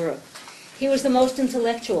Western Europe. He was the most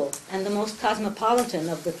intellectual and the most cosmopolitan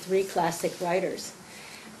of the three classic writers.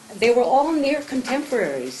 They were all near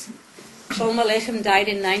contemporaries. Sholem Aleichem died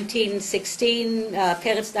in 1916,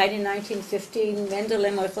 Peretz died in 1915,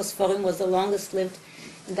 Mendele Moichos Forim was the longest lived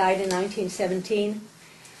and died in 1917.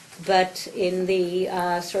 But in the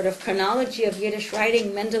sort of chronology of Yiddish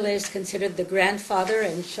writing, Mendele is considered the grandfather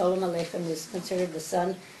and Sholem Aleichem is considered the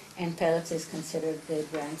son and Peretz is considered the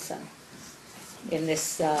grandson in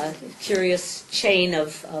this curious chain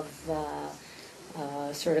of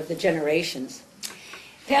sort of the generations.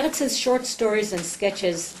 Peretz's short stories and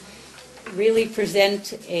sketches really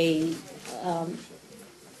present a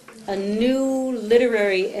new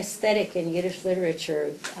literary aesthetic in Yiddish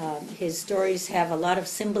literature. His stories have a lot of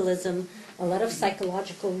symbolism, a lot of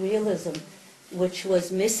psychological realism, which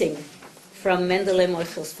was missing from Mendele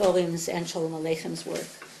Moichel Sforim's and Shalom Aleichen's work.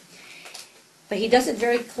 But he does it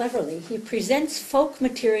very cleverly. He presents folk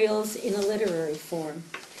materials in a literary form,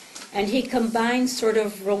 and he combines sort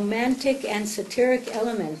of romantic and satiric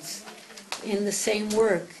elements in the same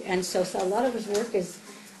work. And so a lot of his work is,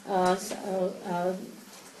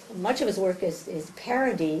 much of his work is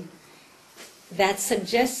parody that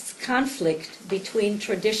suggests conflict between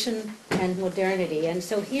tradition and modernity. And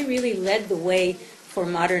so he really led the way for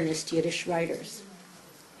modernist Yiddish writers.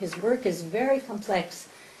 His work is very complex.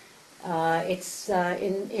 It's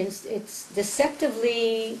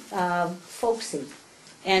deceptively folksy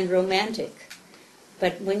and romantic.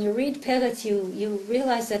 But when you read Peretz, you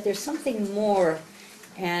realize that there's something more,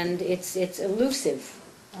 and it's elusive.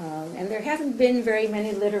 And there haven't been very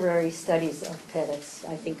many literary studies of Peretz,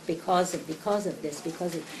 I think, because of this,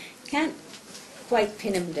 because you can't quite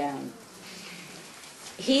pin him down.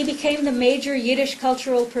 He became the major Yiddish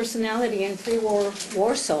cultural personality in pre-war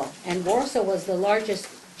Warsaw, and Warsaw was the largest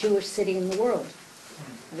Jewish city in the world.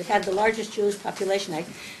 It had the largest Jewish population. I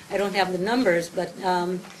don't have the numbers, but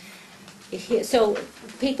so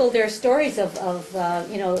people, there are stories of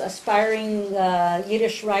aspiring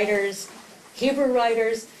Yiddish writers, Hebrew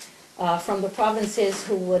writers from the provinces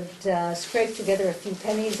who would scrape together a few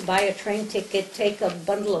pennies, buy a train ticket, take a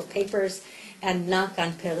bundle of papers, and knock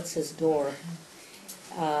on Peretz's door.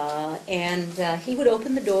 And he would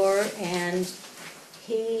open the door, and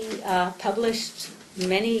he published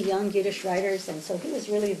many young Yiddish writers, and so he was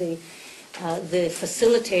really the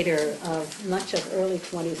facilitator of much of early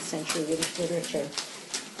 20th century Yiddish literature.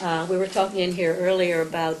 We were talking in here earlier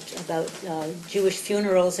about Jewish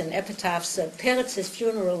funerals and epitaphs. Peretz's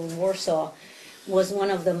funeral in Warsaw was one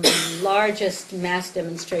of the largest mass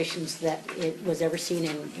demonstrations that it was ever seen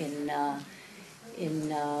in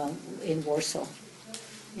Warsaw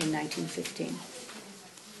in 1915.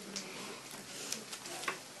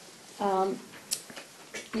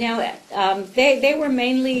 Now, they were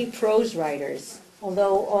mainly prose writers,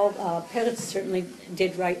 although Peretz certainly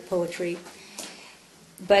did write poetry.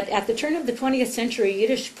 But at the turn of the 20th century,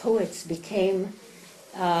 Yiddish poets became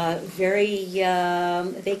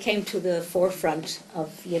they came to the forefront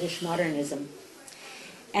of Yiddish modernism.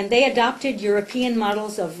 And they adopted European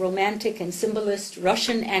models of romantic and symbolist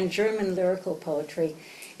Russian and German lyrical poetry.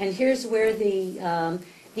 And here's where the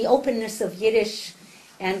openness of Yiddish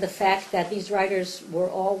and the fact that these writers were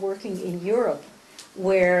all working in Europe,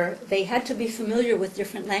 where they had to be familiar with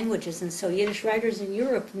different languages. And so Yiddish writers in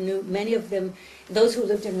Europe knew, many of them, those who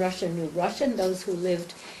lived in Russia knew Russian, those who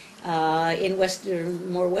lived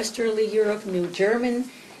in more westerly Europe knew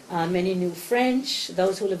German, many knew French,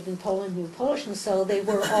 those who lived in Poland knew Polish, and so they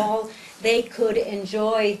could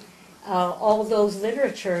enjoy all those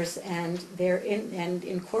literatures and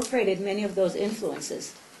incorporated many of those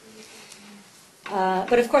influences.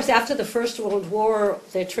 But of course, after the First World War,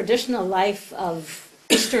 the traditional life of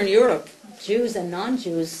Eastern Europe, Jews and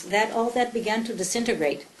non-Jews, all that began to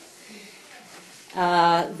disintegrate.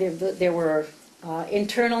 There were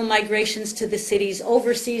internal migrations to the cities,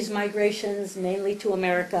 overseas migrations, mainly to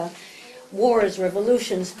America, wars,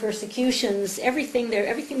 revolutions, persecutions,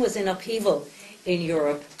 everything was in upheaval in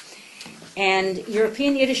Europe. And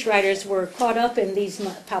European Yiddish writers were caught up in these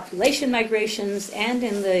population migrations and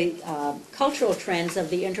in the cultural trends of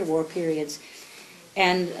the interwar periods.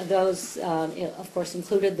 And those, of course,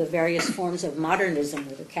 included the various forms of modernism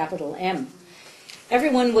with a capital M.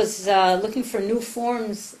 Everyone was looking for new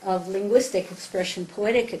forms of linguistic expression,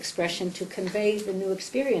 poetic expression, to convey the new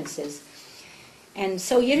experiences. And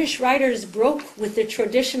so Yiddish writers broke with the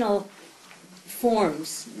traditional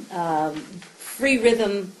forms, free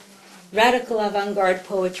rhythm, radical avant-garde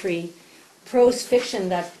poetry, prose fiction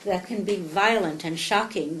that can be violent and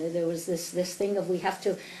shocking. There was this thing of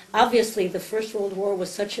obviously the First World War was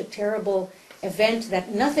such a terrible event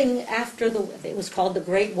that nothing after it was called the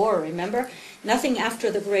Great War, remember? Nothing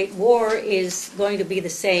after the Great War is going to be the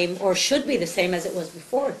same, or should be the same as it was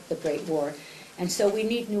before the Great War. And so we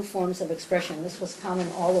need new forms of expression. This was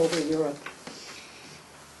common all over Europe.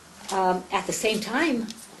 At the same time,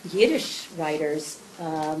 Yiddish writers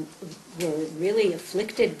were really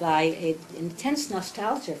afflicted by an intense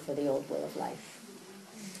nostalgia for the old way of life,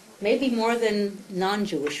 maybe more than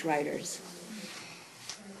non-Jewish writers.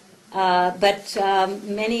 But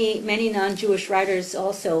many non-Jewish writers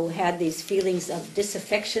also had these feelings of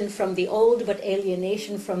disaffection from the old, but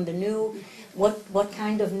alienation from the new. What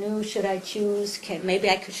kind of new should I choose? Maybe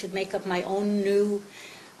I should make up my own new.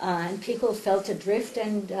 And people felt adrift,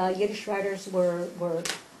 and Yiddish writers were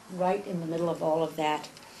right in the middle of all of that.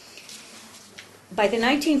 By the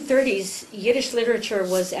 1930s, Yiddish literature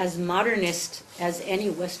was as modernist as any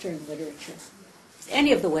Western literature.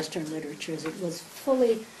 Any of the Western literatures, it was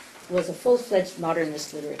a full-fledged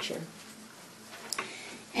modernist literature.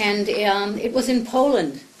 And it was in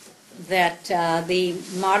Poland that the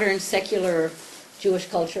modern secular Jewish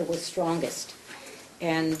culture was strongest.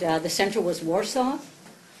 And the center was Warsaw.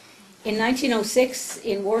 In 1906,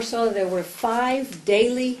 in Warsaw, there were 5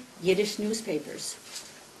 daily Yiddish newspapers.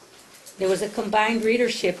 There was a combined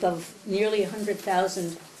readership of nearly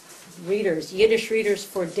 100,000 readers, Yiddish readers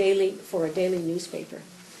for a daily newspaper.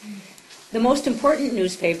 The most important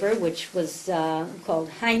newspaper, which was called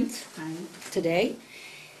Heinz today,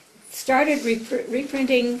 started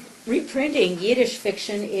reprinting Yiddish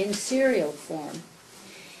fiction in serial form.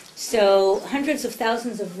 So hundreds of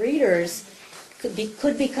thousands of readers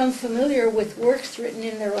could become familiar with works written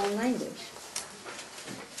in their own language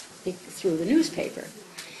through the newspaper.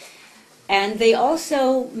 And they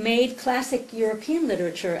also made classic European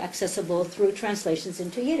literature accessible through translations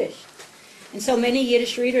into Yiddish. And so many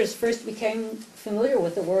Yiddish readers first became familiar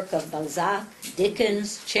with the work of Balzac,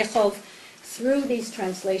 Dickens, Chekhov, through these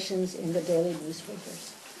translations in the daily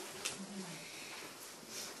newspapers.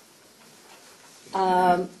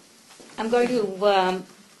 I'm going to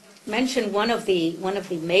mention one of the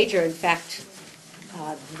major, in fact,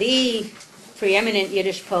 the preeminent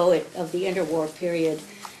Yiddish poet of the interwar period,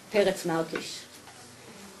 Peretz Malkish.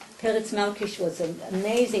 Peretz Malkish was an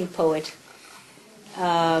amazing poet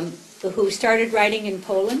who started writing in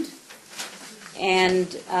Poland,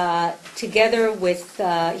 and together with,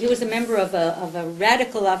 he was a member of a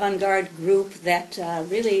radical avant-garde group that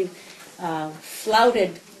really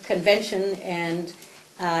flouted convention, and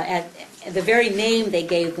at the very name they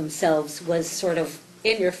gave themselves was sort of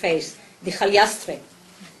in your face, the Chalyastre,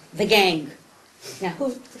 the gang. Now,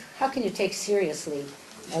 how can you take seriously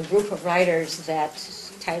a group of writers that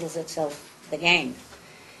titles itself the gang?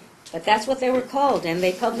 But that's what they were called, and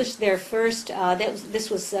they published their first, this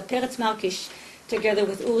was Peretz Malkish together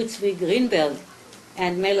with Uri Tzvi Greenberg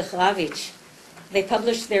and Melech Ravitch. They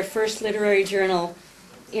published their first literary journal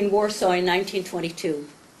in Warsaw in 1922.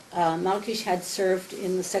 Malkish had served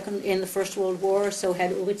in the First World War, so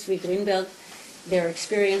had Uri Tzvi Greenberg. Their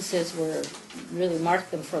experiences really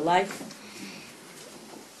marked them for life.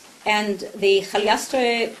 And the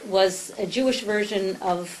Chalyastre was a Jewish version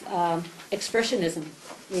of Expressionism,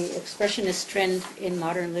 the Expressionist trend in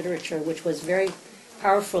modern literature, which was very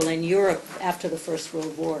powerful in Europe after the First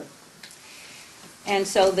World War. And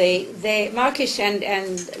so Malkish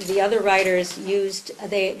and the other writers used,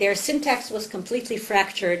 their syntax was completely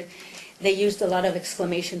fractured. They used a lot of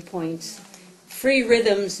exclamation points, free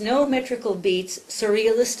rhythms, no metrical beats,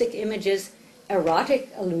 surrealistic images,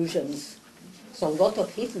 erotic allusions. So Gotop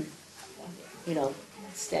Hitten,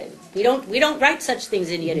 we don't write such things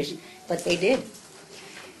in Yiddish, but they did.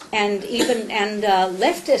 And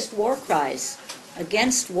leftist war cries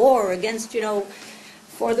against war, against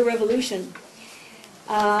for the revolution.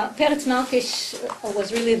 Peretz Malkish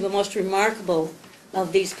was really the most remarkable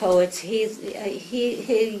of these poets. He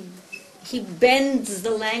bends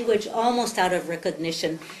the language almost out of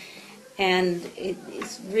recognition, and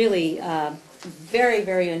it's really very,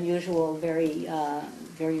 very unusual, very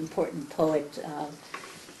important poet.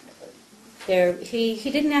 He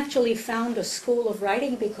didn't actually found a school of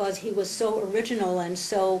writing because he was so original and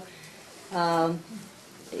so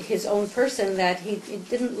his own person that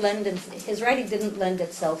his writing didn't lend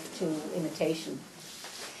itself to imitation.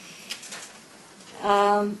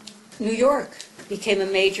 New York became a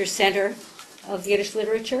major center of Yiddish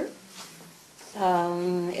literature,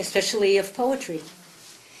 especially of poetry.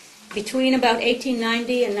 Between about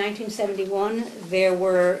 1890 and 1971, there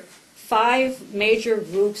were 5 major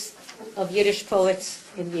groups of Yiddish poets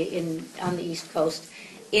on the East Coast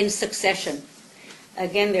in succession.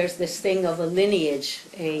 Again, there's this thing of a lineage,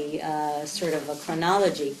 a sort of a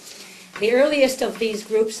chronology. The earliest of these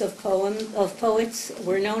groups of poets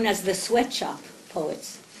were known as the sweatshop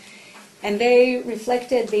poets, and they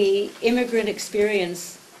reflected the immigrant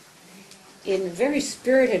experience in very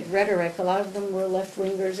spirited rhetoric. A lot of them were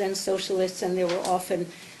left-wingers and socialists, and they were often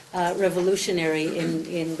revolutionary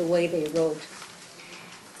in the way they wrote.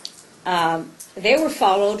 They were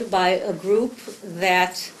followed by a group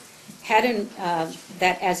that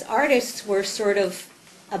that as artists were sort of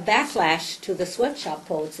a backlash to the sweatshop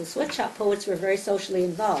poets. The sweatshop poets were very socially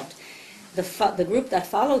involved. The group that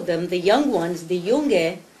followed them, the young ones, the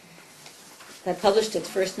Junge, that published its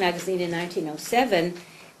first magazine in 1907,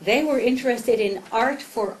 they were interested in art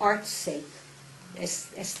for art's sake,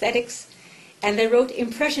 aesthetics, and they wrote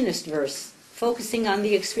impressionist verse, focusing on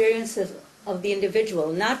the experience of the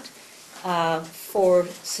individual, not for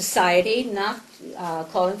society, not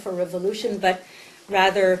calling for revolution, but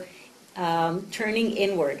rather turning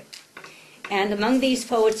inward. And among these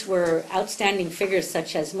poets were outstanding figures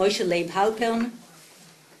such as Moshe Leib Halpern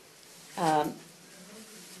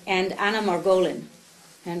and Anna Margolin.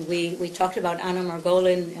 And we talked about Anna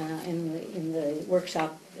Margolin in the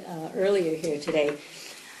workshop earlier here today.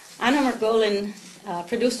 Anna Margolin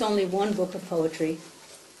produced only one book of poetry.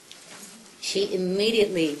 She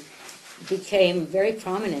immediately became very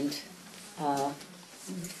prominent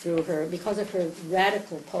because of her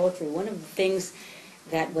radical poetry. One of the things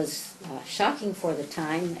that was shocking for the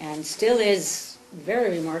time and still is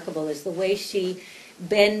very remarkable is the way she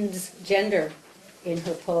bends gender in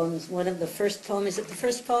her poems. One of the first poems, is it the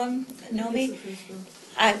first poem, Nomi?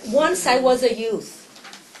 Once I Was a Youth.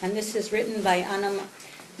 And this is written by Anna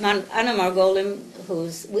Margolin,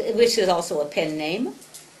 which is also a pen name.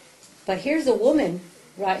 But here's a woman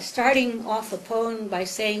starting off a poem by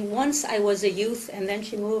saying, once I was a youth, and then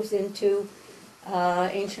she moves into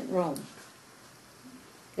ancient Rome.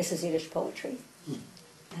 This is Yiddish poetry.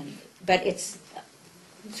 But it's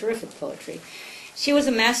terrific poetry. She was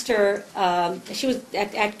a master, she was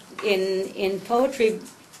in poetry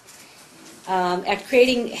at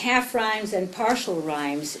creating half rhymes and partial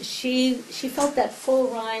rhymes. She felt that full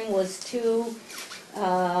rhyme was too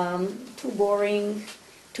boring,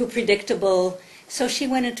 too predictable. So she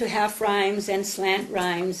went into half rhymes and slant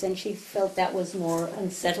rhymes, and she felt that was more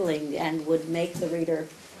unsettling and would make the reader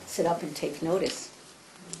sit up and take notice.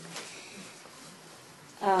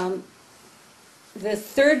 The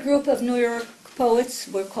third group of New York poets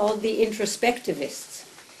were called the introspectivists,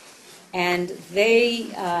 and they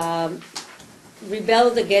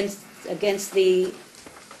rebelled against the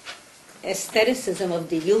aestheticism of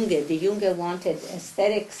the Junge. The Junge wanted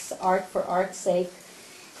aesthetics, art for art's sake.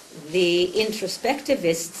 The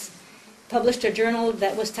introspectivists published a journal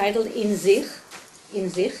that was titled In sich, in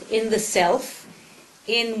the self,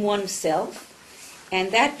 in oneself,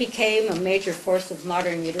 and that became a major force of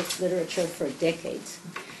modern Yiddish literature for decades.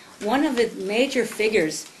 One of the major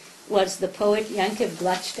figures was the poet Yankiv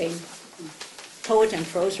Glatstein, poet and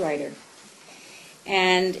prose writer.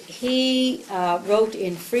 And he wrote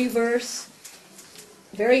in free verse,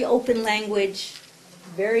 very open language,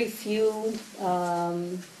 very few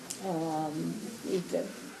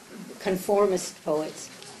conformist poets.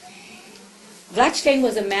 Glatstein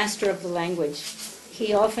was a master of the language.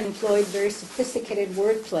 He often employed very sophisticated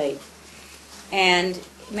wordplay, and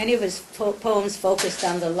many of his poems focused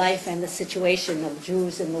on the life and the situation of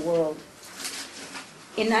Jews in the world.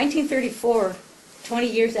 In 1934, 20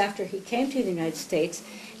 years after he came to the United States,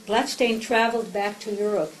 Glatstein traveled back to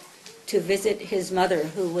Europe to visit his mother,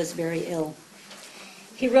 who was very ill.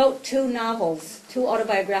 He wrote two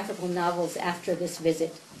autobiographical novels after this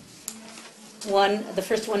visit. The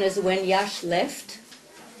first one is When Yash Left,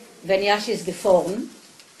 Wenn Yash is Geflohen,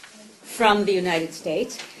 from the United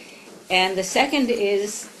States. And the second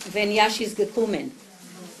is Wenn Yash is Gekommen,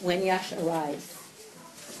 When Yash Arrived.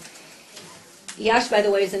 Yash, by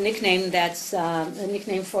the way, is a nickname that's a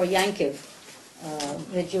nickname for Yankiv,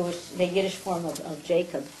 the Yiddish form of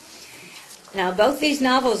Jacob. Now, both these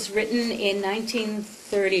novels, written in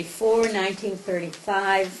 1934,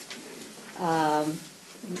 1935,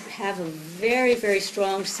 have a very, very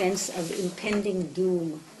strong sense of impending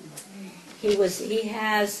doom. He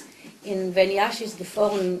has, in Wenn Yash is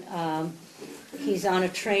Geflohen, he's on a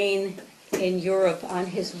train in Europe on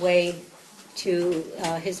his way to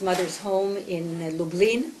his mother's home in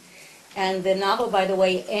Lublin. And the novel, by the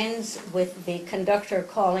way, ends with the conductor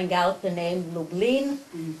calling out the name Lublin.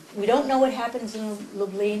 We don't know what happens in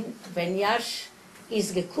Lublin. Wenn Yash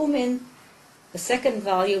is Gekommen, the second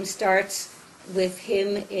volume starts with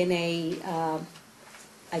him in a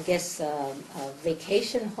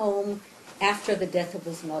vacation home after the death of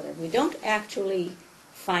his mother. We don't actually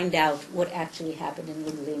find out what actually happened in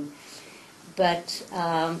Lublin. But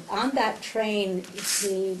on that train,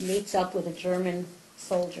 he meets up with a German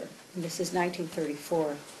soldier. And this is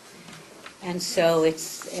 1934. And so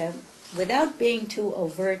it's, without being too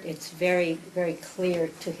overt, it's very, very clear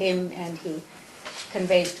to him, and he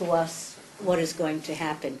conveys to us what is going to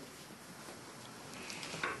happen.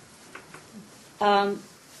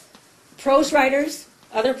 Prose writers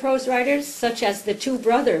Other prose writers, such as the two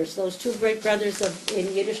brothers, those two great brothers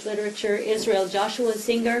in Yiddish literature, Israel Joshua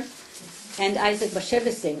Singer and Isaac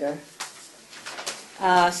Bashevis Singer,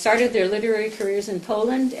 started their literary careers in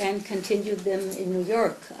Poland and continued them in New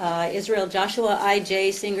York. Israel Joshua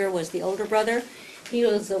I.J. Singer was the older brother. He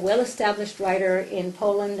was a well-established writer in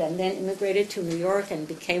Poland and then immigrated to New York and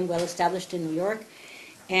became well-established in New York,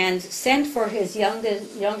 and sent for his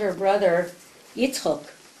younger brother, Yitzchok,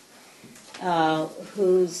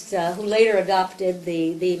 who later adopted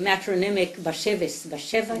the matronymic Bashevis,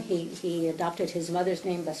 Basheva. He adopted his mother's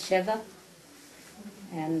name, Basheva,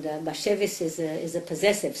 and Bashevis is a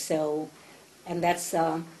possessive, so, and that's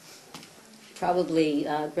probably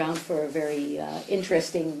ground for a very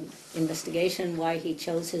interesting investigation why he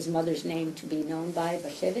chose his mother's name to be known by,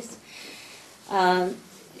 Bashevis.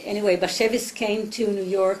 Anyway, Bashevis came to New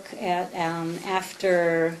York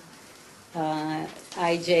after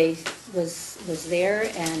I.J. was there,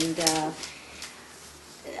 and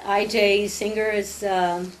I.J. Singer is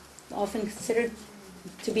often considered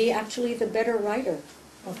to be actually the better writer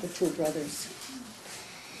of the two brothers.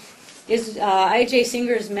 I.J.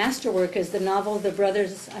 Singer's masterwork is the novel The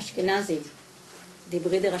Brothers Ashkenazi, Die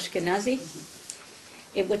Brüder Ashkenazi,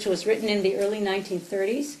 which was written in the early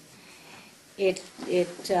 1930s. It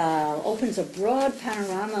opens a broad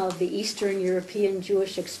panorama of the Eastern European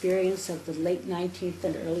Jewish experience of the late 19th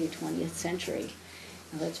and early 20th century.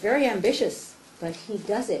 Now, it's very ambitious, but he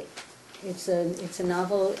does it. It's a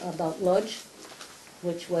novel about Lodz,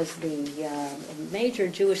 which was the major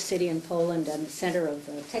Jewish city in Poland and the center of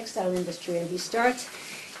the textile industry. And he starts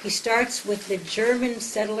with the German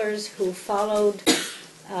settlers who followed,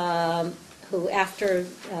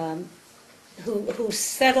 who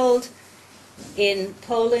settled in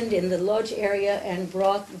Poland, in the Lodz area, and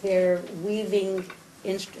brought their weaving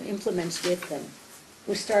implements with them,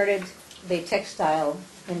 who started the textile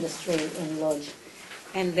industry in Lodz,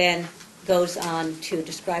 and then goes on to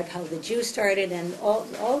describe how the Jews started, and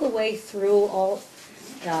all the way through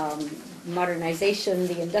modernization,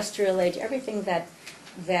 the industrial age, everything that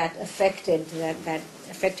affected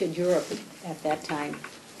Europe at that time.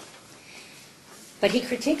 But he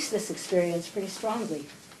critiques this experience pretty strongly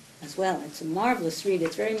as well. It's a marvelous read.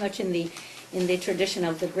 It's very much in the tradition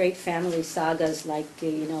of the great family sagas, like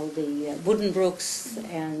the Buddenbrooks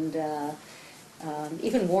and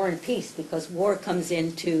even War and Peace, because war comes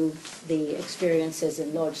into the experiences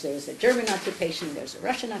in Lodz. There's a German occupation, there's a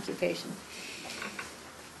Russian occupation.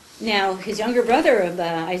 Now, his younger brother,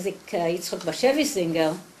 Isaac Yitzchok Bashevis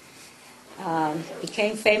Singer,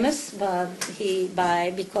 became famous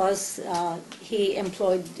because he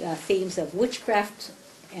employed themes of witchcraft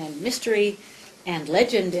and mystery and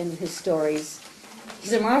legend in his stories.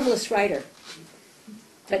 He's a marvelous writer,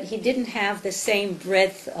 but he didn't have the same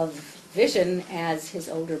breadth of vision as his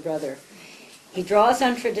older brother. He draws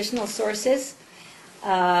on traditional sources.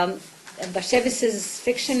 Bashevis's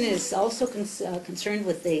fiction is also concerned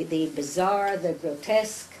with the bizarre, the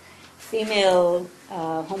grotesque, female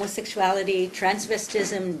homosexuality,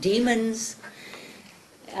 transvestism, demons.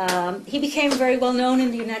 He became very well known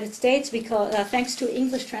in the United States because, thanks to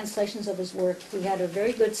English translations of his work, he had a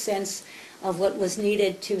very good sense of what was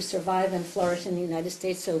needed to survive and flourish in the United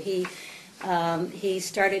States. So he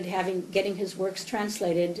started getting his works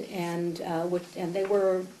translated, and they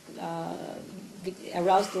were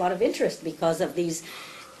aroused a lot of interest because of these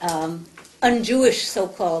un-Jewish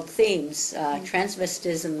so-called themes,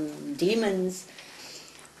 transvestism, demons.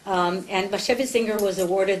 And Bashevis Singer was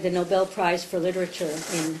awarded the Nobel Prize for Literature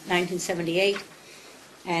in 1978,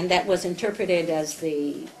 and that was interpreted as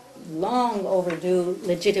the long overdue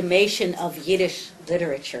legitimation of Yiddish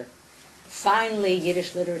literature. Finally,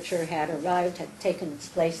 Yiddish literature had arrived, had taken its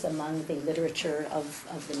place among the literature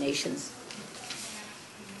of the nations.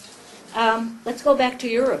 Let's go back to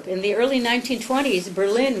Europe. In the early 1920s,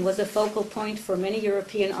 Berlin was a focal point for many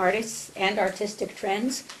European artists and artistic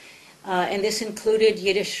trends, and this included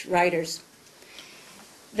Yiddish writers.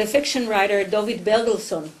 The fiction writer David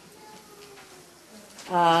Bergelsson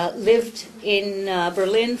lived in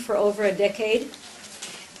Berlin for over a decade.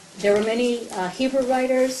 There were many Hebrew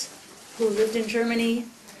writers who lived in Germany,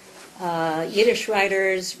 Yiddish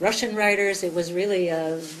writers, Russian writers. It was really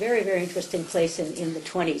a very, very interesting place in the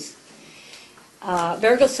 20s.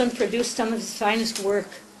 Bergelsson produced some of his finest work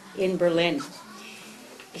in Berlin.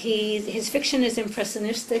 His fiction is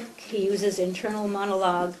impressionistic. He uses internal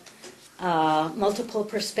monologue, multiple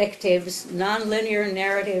perspectives, non-linear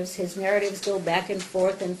narratives. His narratives go back and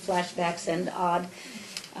forth in flashbacks and odd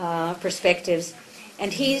perspectives.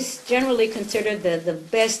 And he's generally considered the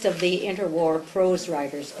best of the interwar prose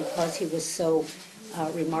writers because he was so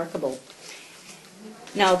remarkable.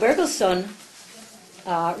 Now, Bergelsson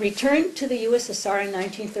returned to the USSR in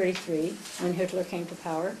 1933 when Hitler came to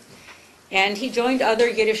power, and he joined other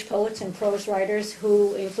Yiddish poets and prose writers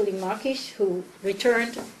who, including Markish, who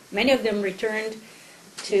returned, many of them returned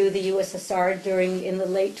to the USSR in the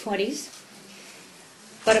late 20s.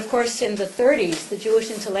 But of course, in the 30s, the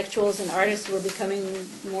Jewish intellectuals and artists were becoming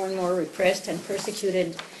more and more repressed and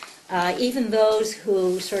persecuted. Even those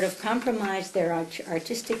who sort of compromised their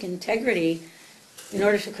artistic integrity in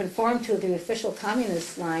order to conform to the official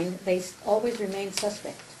communist line, they always remained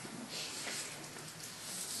suspect.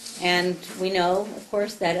 And we know, of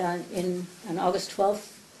course, that on August 12,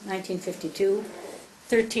 1952,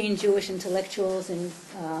 13 Jewish intellectuals,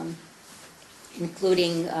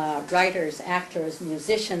 including writers, actors,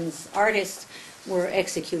 musicians, artists, were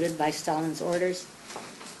executed by Stalin's orders.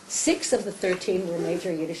 6 of the 13 were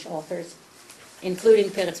major Yiddish authors, including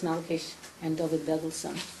Peretz Malkish and David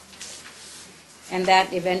Bergelsson. And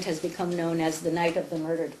that event has become known as the Night of the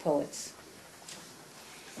Murdered Poets.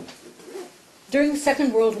 During the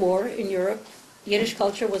Second World War in Europe, Yiddish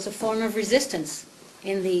culture was a form of resistance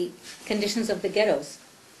in the conditions of the ghettos.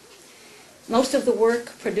 Most of the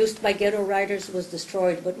work produced by ghetto writers was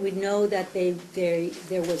destroyed, but we know that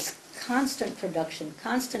there was constant production,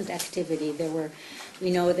 constant activity.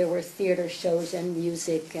 We know there were theater shows and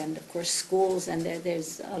music and, of course, schools, and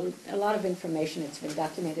there's a lot of information. It's been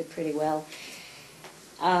documented pretty well.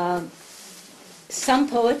 Some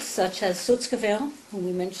poets, such as Chaver, whom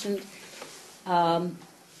we mentioned,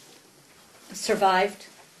 survived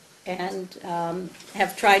and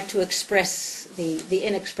have tried to express the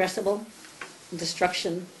inexpressible,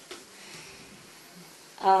 destruction.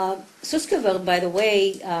 Chaver, by the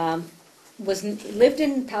way, lived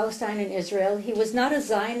in Palestine and Israel. He was not a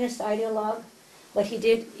Zionist ideologue, but he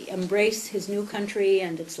did embrace his new country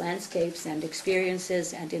and its landscapes and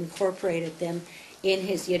experiences and incorporated them in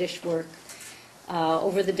his Yiddish work.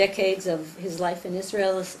 Over the decades of his life in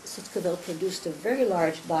Israel, Chaver produced a very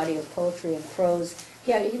large body of poetry and prose.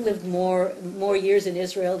 He lived more years in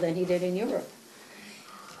Israel than he did in Europe.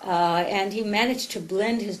 And he managed to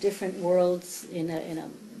blend his different worlds in a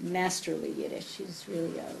masterly Yiddish. He's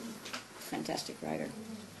really a fantastic writer.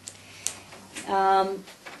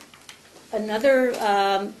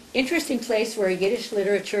 Another interesting place where Yiddish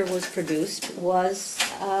literature was produced was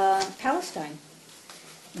Palestine,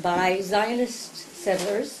 by Zionist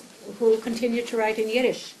settlers who continued to write in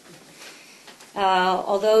Yiddish.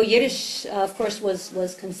 Although Yiddish, of course,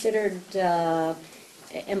 was considered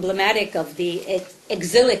emblematic of the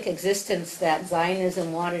exilic existence that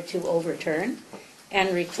Zionism wanted to overturn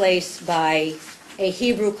and replace by a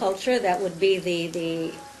Hebrew culture that would be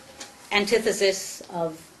the antithesis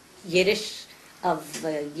of Yiddish, of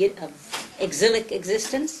exilic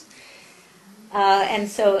existence.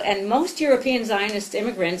 And most European Zionist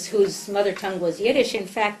immigrants whose mother tongue was Yiddish, in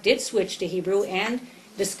fact, did switch to Hebrew and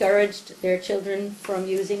discouraged their children from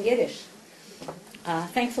using Yiddish.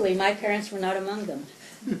 Thankfully, my parents were not among them.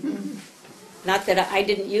 Not that I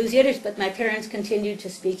didn't use Yiddish, but my parents continued to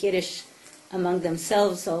speak Yiddish among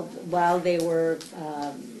themselves while they were,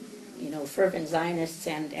 fervent Zionists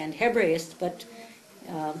and Hebraists, but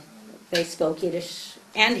they spoke Yiddish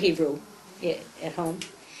and Hebrew at home.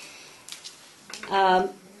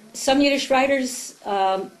 Some Yiddish writers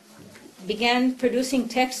began producing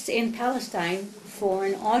texts in Palestine for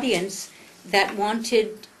an audience that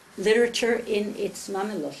wanted literature in its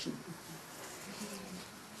Mamiloshin.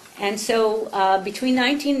 And so between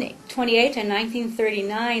 1928 and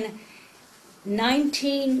 1939,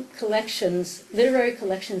 19 collections, literary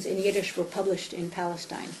collections in Yiddish were published in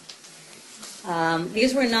Palestine.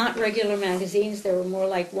 These were not regular magazines, they were more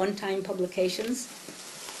like one-time publications.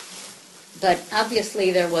 But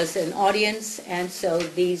obviously there was an audience, and so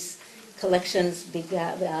these collections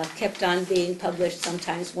kept on being published,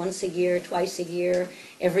 sometimes once a year, twice a year,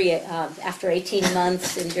 after 18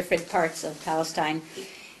 months in different parts of Palestine.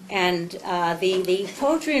 And the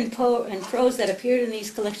poetry and prose that appeared in these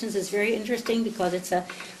collections is very interesting because it's a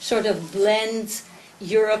sort of blends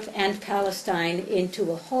Europe and Palestine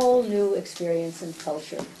into a whole new experience and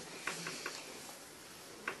culture.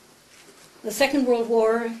 The Second World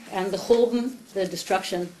War and the Churban, the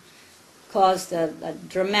destruction, caused a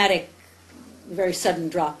dramatic, very sudden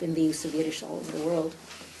drop in the use of Yiddish all over the world.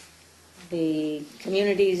 The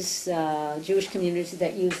communities, Jewish communities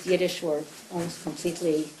that used Yiddish were almost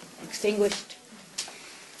completely extinguished.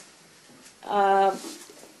 But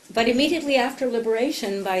immediately after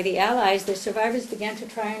liberation by the Allies, the survivors began to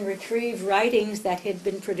try and retrieve writings that had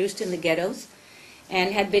been produced in the ghettos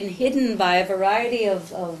and had been hidden by a variety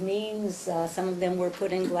of means. Some of them were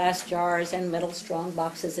put in glass jars and metal strong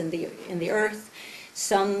boxes in the earth.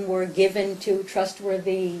 Some were given to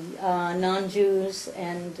trustworthy non-Jews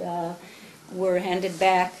and were handed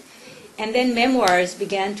back. And then memoirs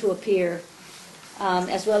began to appear,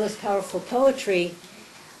 as well as powerful poetry.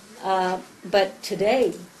 But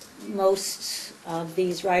today, most of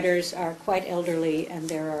these writers are quite elderly, and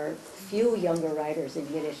there are few younger writers in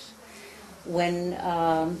Yiddish. When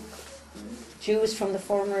Jews from the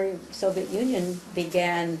former Soviet Union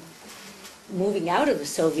began moving out of the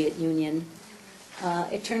Soviet Union,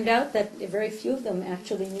 it turned out that very few of them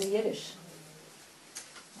actually knew Yiddish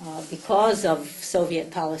because of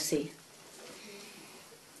Soviet policy.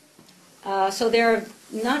 So there are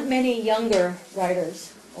not many younger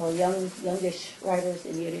writers or youngish writers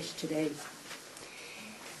in Yiddish today.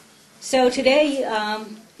 So today,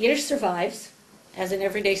 Yiddish survives as an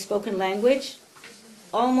everyday spoken language,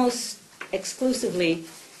 almost exclusively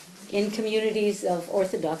in communities of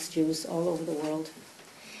Orthodox Jews all over the world.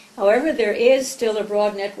 However, there is still a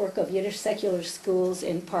broad network of Yiddish secular schools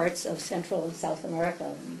in parts of Central and South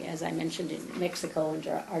America, as I mentioned, in Mexico and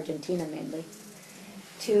Argentina mainly.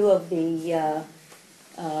 Two of the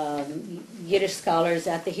Yiddish scholars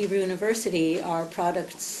at the Hebrew University are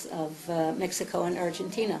products of Mexico and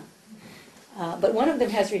Argentina. But one of them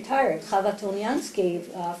has retired. Chaver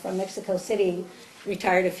from Mexico City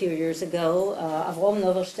retired a few years ago. Avrom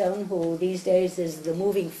Novelstern, who these days is the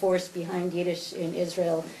moving force behind Yiddish in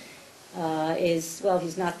Israel,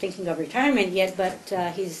 he's not thinking of retirement yet, but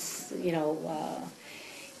he's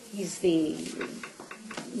the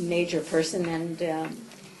major person. And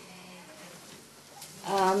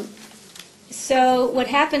so what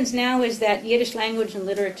happens now is that Yiddish language and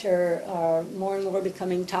literature are more and more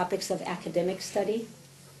becoming topics of academic study.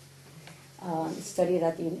 Studied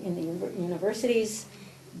in the universities,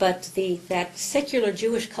 but that secular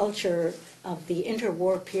Jewish culture of the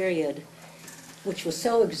interwar period, which was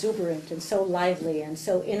so exuberant and so lively and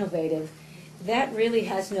so innovative, that really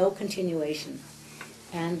has no continuation,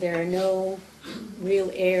 and there are no real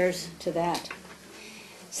heirs to that.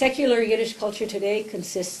 Secular Yiddish culture today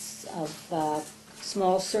consists of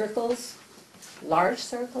small circles, large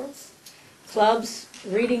circles, clubs,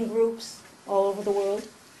 reading groups all over the world.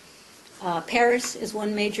 Paris is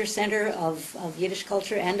one major center of Yiddish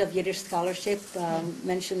culture and of Yiddish scholarship. Who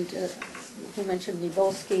mentioned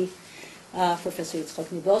Nibolsky, Professor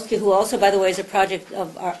Yitzchok Nibolsky, who also, by the way, is a project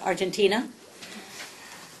of Argentina.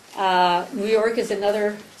 New York is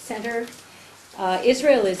another center.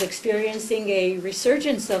 Israel is experiencing a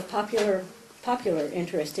resurgence of popular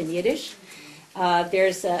interest in Yiddish.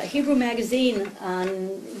 There's a Hebrew magazine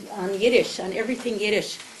on Yiddish, on everything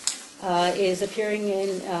Yiddish. Appears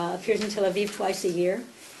in Tel Aviv twice a year.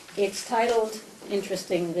 It's titled,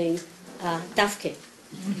 interestingly, Dafke.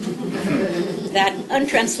 That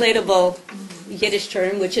untranslatable Yiddish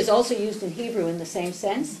term, which is also used in Hebrew in the same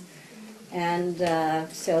sense. And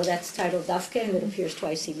so that's titled Dafke, and it appears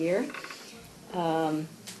twice a year.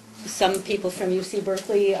 Some people from UC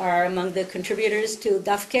Berkeley are among the contributors to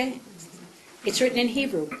Dafke. It's written in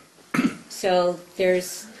Hebrew. So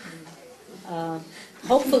there's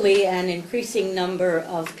hopefully an increasing number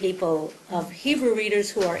of people, of Hebrew readers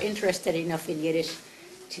who are interested enough in Yiddish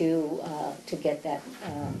to get that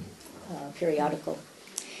periodical.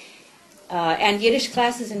 And Yiddish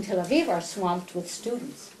classes in Tel Aviv are swamped with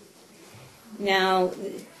students. Now,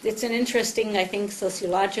 it's an interesting, I think,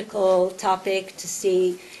 sociological topic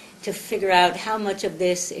to figure out how much of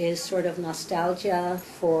this is sort of nostalgia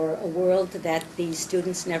for a world that these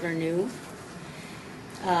students never knew.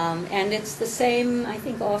 And it's the same, I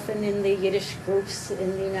think, often in the Yiddish groups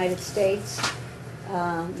in the United States.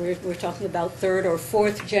 We're talking about third or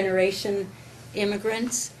fourth generation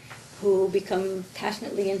immigrants who become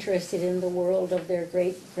passionately interested in the world of their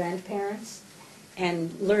great-grandparents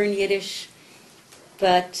and learn Yiddish.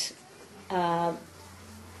 But how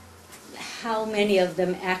many of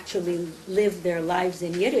them actually live their lives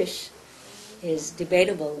in Yiddish is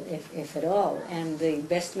debatable, if at all. And the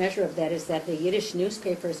best measure of that is that the Yiddish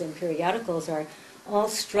newspapers and periodicals are all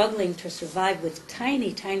struggling to survive with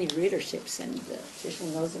tiny, tiny readerships, and Tricia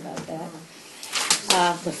knows about that.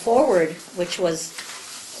 The Forward, which was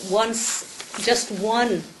once just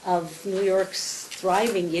one of New York's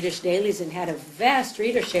thriving Yiddish dailies and had a vast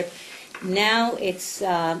readership, now it's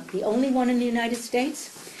the only one in the United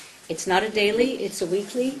States. It's not a daily, it's a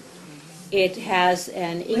weekly. It has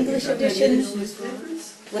an English edition.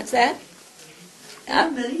 What's that?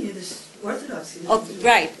 Many Yiddish Orthodox. Oh,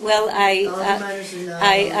 right. Well,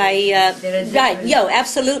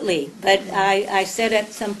 absolutely. But I said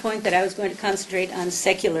at some point that I was going to concentrate on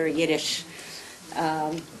secular Yiddish.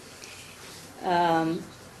 The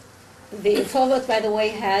Folot, by the way,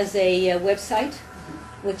 has a website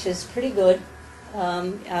which is pretty good,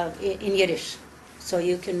 in Yiddish. So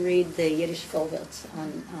you can read the Yiddish Vorwärts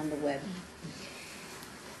on the web.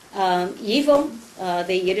 YIVO,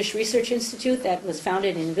 the Yiddish Research Institute that was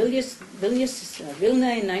founded in Vilna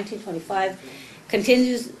in 1925,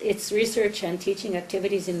 continues its research and teaching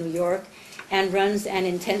activities in New York and runs an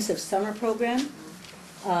intensive summer program.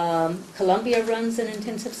 Columbia runs an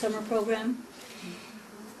intensive summer program.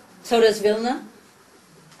 So does Vilna.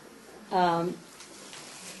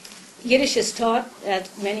 Yiddish is taught at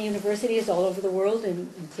many universities all over the world,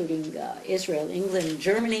 including Israel, England,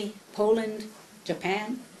 Germany, Poland,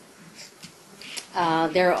 Japan.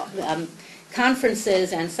 There are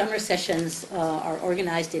conferences and summer sessions are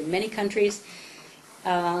organized in many countries.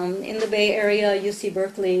 In the Bay Area, UC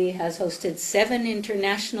Berkeley has hosted 7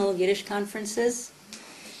 international Yiddish conferences.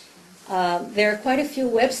 There are quite a few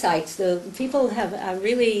websites. The people have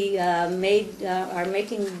really are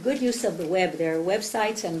making good use of the web. There are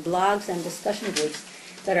websites and blogs and discussion groups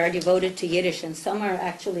that are devoted to Yiddish, and some are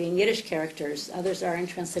actually in Yiddish characters. Others are in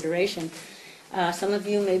transliteration. Some of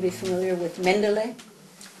you may be familiar with Mendele,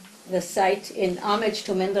 the site in homage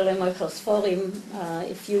to Mendele Moichel Sforim.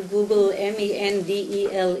 If you Google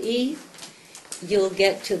Mendele, you'll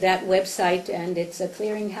get to that website, and it's a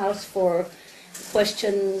clearinghouse for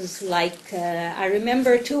questions like, I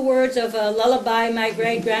remember 2 words of a lullaby my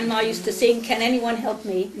great-grandma used to sing, can anyone help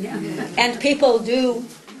me? Yeah. And people do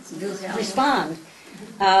respond.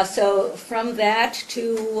 So from that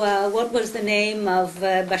to what was the name of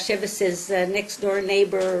Bashevis's next-door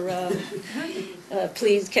neighbor,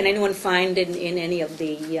 please, can anyone find in any of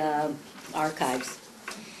the archives?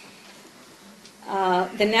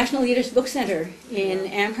 The National Yiddish Book Center in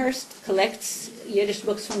Amherst collects Yiddish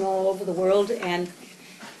books from all over the world and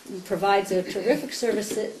provides a terrific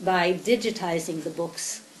service by digitizing the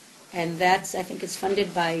books. And that's, I think it's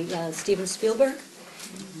funded by Steven Spielberg.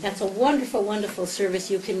 That's a wonderful, wonderful service.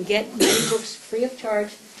 You can get many books free of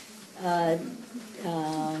charge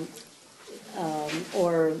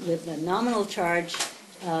or with a nominal charge,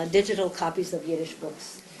 digital copies of Yiddish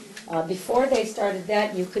books. Before they started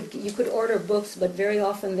that, you could order books, but very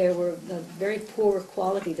often they were very poor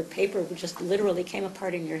quality. The paper just literally came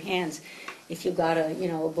apart in your hands. If you got a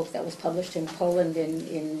book that was published in Poland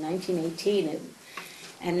in 1918,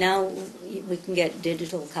 and now we can get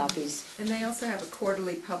digital copies. And they also have a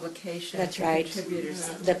quarterly publication. That's to right. Contributors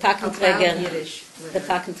The about Pakenträger, Yiddish the literature.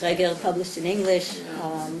 Pakenträger published in English.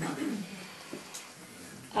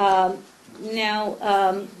 Now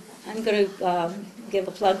I'm going to give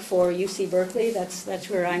a plug for UC Berkeley. That's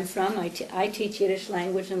where I'm from. I teach Yiddish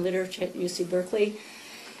language and literature at UC Berkeley,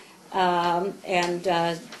 and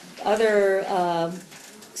other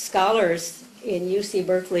scholars in UC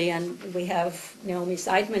Berkeley, and we have Naomi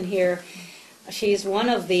Seidman here. She's one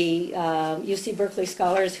of the UC Berkeley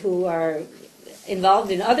scholars who are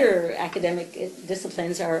involved in other academic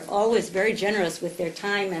disciplines, are always very generous with their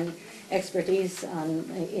time and expertise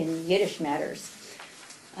in Yiddish matters.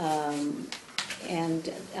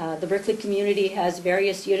 And the Berkeley community has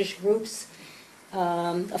various Yiddish groups,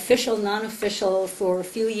 official, non-official. For a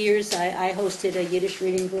few years, I hosted a Yiddish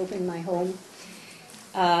reading group in my home.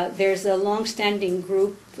 There's a long-standing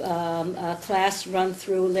group, a class run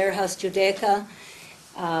through Lehrhaus Judaica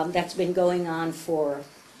that's been going on for,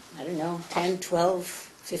 10, 12,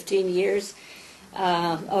 15 years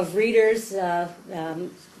of readers.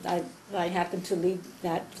 I happen to lead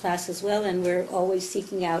that class as well, and we're always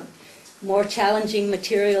seeking out more challenging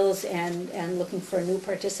materials and looking for new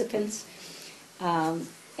participants.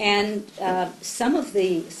 And some of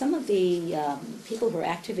the people who are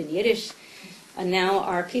active in Yiddish now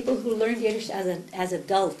are people who learned Yiddish as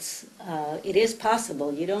adults. It is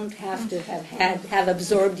possible. You don't have to have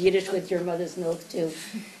absorbed Yiddish with your mother's milk to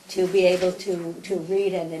be able to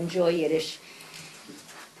read and enjoy Yiddish.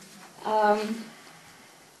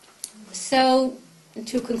 So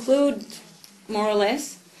to conclude, more or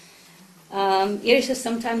less, Yiddish is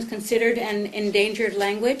sometimes considered an endangered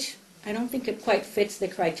language. I don't think it quite fits the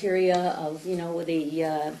criteria of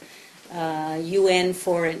the UN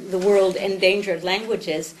for the world endangered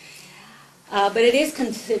languages, but it is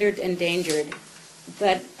considered endangered.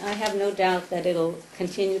 But I have no doubt that it'll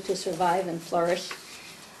continue to survive and flourish.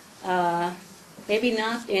 Maybe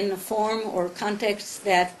not in a form or context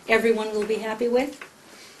that everyone will be happy with,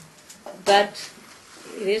 but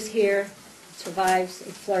it is here, it survives,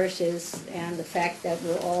 it flourishes, and the fact that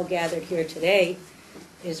we're all gathered here today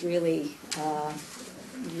is really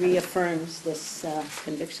reaffirms this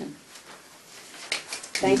conviction.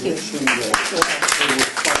 Thank you. mentioned that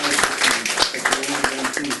there were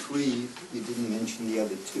 5, 1, 2, 3. You didn't mention the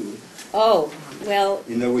other 2. Oh, well,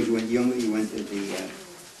 In other words, you went younger, you went to the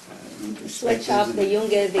Switch off the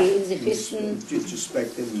Junge, the Inzichisten.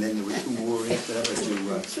 Retrospective, and then there were two more after that,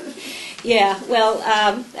 but you, Yeah, well,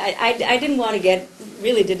 I didn't want to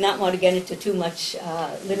really did not want to get into too much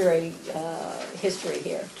literary history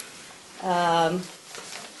here.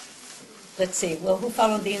 Let's see, well, who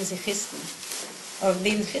followed the Inzichisten? Or the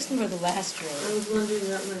Inzichisten were the last I row. was wondering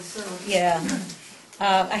that myself. Yeah.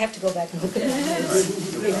 I have to go back and look at it.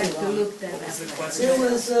 We have to look that What was the up. question? There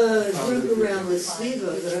was a group around the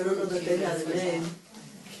Sviva, but I don't know that they had a name.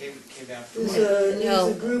 Came after There No.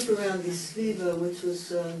 was a group around the Sviva, which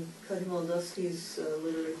was Cuddy Moldovsky's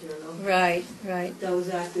literary journal. Right, right. That was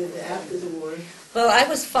active after the war. Well, I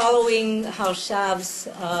was following Haushav's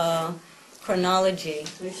chronology.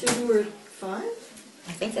 Are you sure you were 5?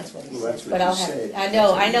 I think that's what he Well, said. that's what But he I'll have, said. I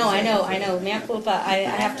know. Mea culpa, I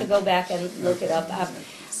have to go back and look it up.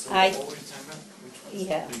 So I- what were you talking about? Which was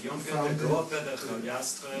Yeah. The Junge, the Gruppe, the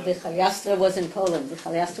Chaliastra, The Chaliastra was in Poland. The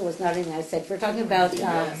Chaliastra was not in the United States. We're talking about, the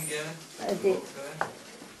yeah.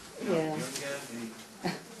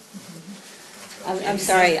 I'm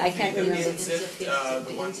sorry, I can't the remember.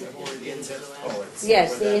 the ones who were the Inzip poets.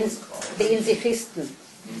 Yes, whatever that was called. the Inzichisten.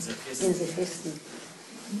 Inzipisten. Inzichisten.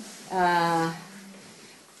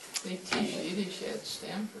 They teach Yiddish at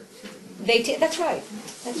Stanford too. That's right,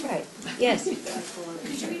 yes.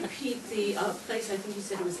 Could you repeat the place, I think you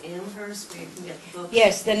said it was Amherst, where you can get the books?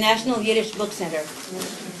 Yes, the National Yiddish Book Center.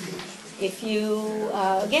 If you,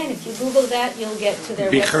 again, if you Google that, you'll get to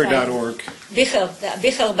their website. Bicher.org.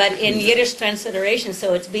 Bicher, but in Yiddish transliteration,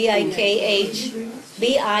 so it's B-I-K-H-E-R.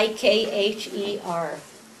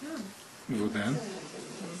 Wo denn?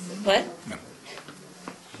 What? No.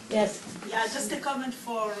 Yes. Yeah, just a comment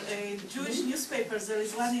for Jewish newspapers. There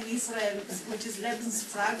is one in Israel which is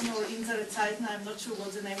Lebensfragen or Unsere Zeiten. I'm not sure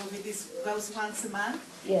what the name of it is. Goes once a month.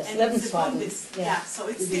 Yes, And it's upon Lebensfragen. this. Yeah. Yeah, so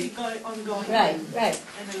it's still ongoing. Right.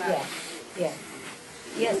 And alive. Yeah.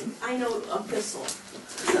 Yes. I know a Bissell,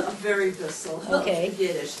 a very Bissell Okay. of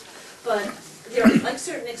Yiddish, but there are like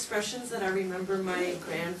certain expressions that I remember my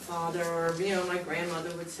grandfather or my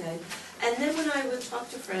grandmother would say, and then when I would talk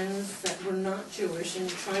to friends that were not Jewish and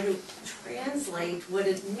try to translate what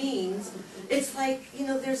it means, it's like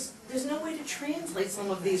there's no way to translate some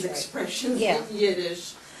of these expressions Yeah. in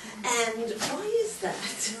Yiddish. And why is that?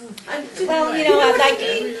 Well, like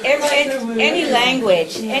any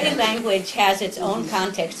language has its own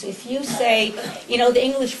context. If you say, the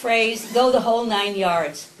English phrase, go the whole 9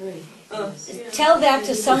 yards, tell that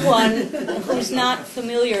to someone who's not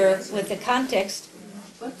familiar with the context.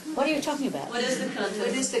 What are you talking about? What is the context? What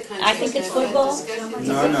is the context? I think it's football.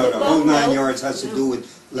 No, the whole 9 yards has to do with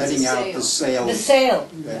letting out the sails. The sail.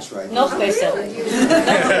 That's right. No Bissell.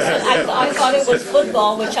 I thought it was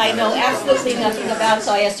football, which I know absolutely nothing about,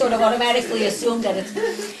 so I sort of automatically assumed that it's...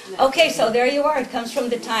 Okay, so there you are. It comes from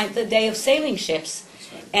the day of sailing ships.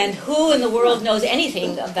 And who in the world knows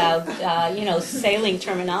anything about, sailing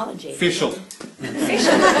terminology? Fischl.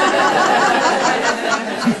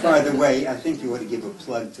 By the way, I think you ought to give a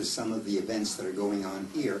plug to some of the events that are going on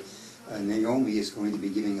here. Naomi is going to be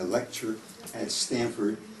giving a lecture at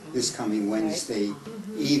Stanford this coming Wednesday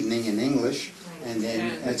evening in English, and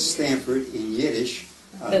then at Stanford in Yiddish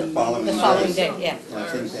the following day. Yeah. I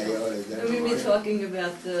think they ought to. We're going to be talking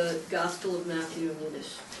about the Gospel of Matthew in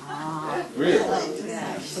Yiddish. Really?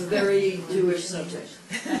 A very Jewish subject.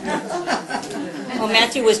 Well,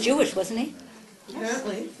 Matthew was Jewish, wasn't he?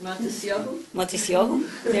 Apparently, Matisyahu. Matisyahu.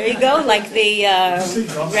 There you go, like the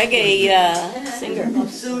reggae singer.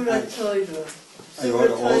 Surah Toiva. I ought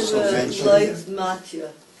to also mention. Light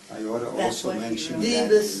Matya. I ought to also mention The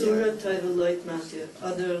that. Surah Toiva Light Matya.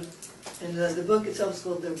 And the book itself is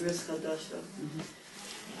called the Bris Chadasha.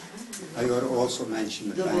 I ought to also mention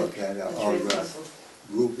the fact that the our trade puzzle.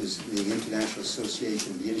 group is the International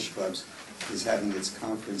Association of Yiddish Clubs is having its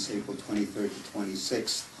conference April 23rd to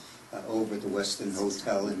 26th over at the Westin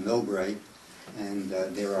Hotel in Millbrae, and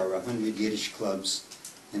there are 100 Yiddish clubs,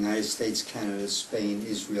 United States, Canada, Spain,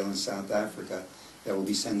 Israel, and South Africa that will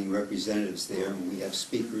be sending representatives there, and we have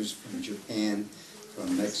speakers from Japan,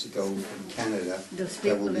 from Mexico, from Canada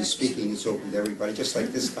that will be speaking. It's open to everybody, just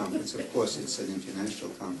like this conference. Of course, it's an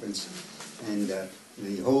international conference, and the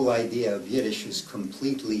whole idea of Yiddish is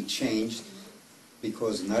completely changed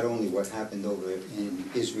because not only what happened over in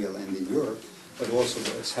Israel and in Europe, but also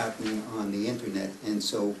what's happening on the internet. And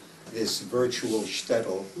so this virtual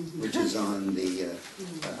shtetl, which is on the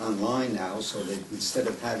online now, so that instead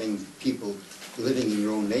of having people living in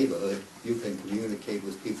your own neighborhood, you can communicate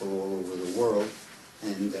with people all over the world,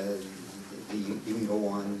 and you can go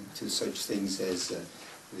on to such things as the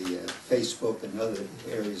Facebook and other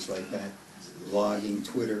areas like that, blogging,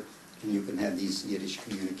 Twitter, and you can have these Yiddish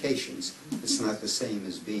communications. It's not the same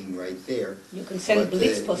as being right there. You can send But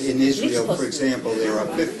Blitzpost. in Israel, for example, there are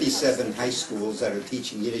 57 high schools that are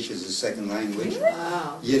teaching Yiddish as a second language.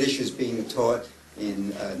 Wow. Yiddish is being taught in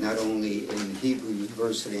not only in Hebrew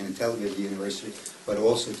University and Tel Aviv University, but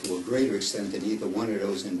also to a greater extent in either one of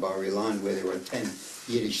those in Bar Ilan, where there are 10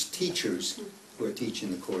 Yiddish teachers who are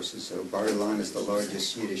teaching the courses. So Bar Ilan is the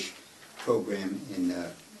largest Yiddish program in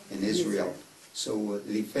Israel. So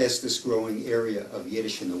the fastest growing area of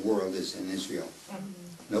Yiddish in the world is in Israel.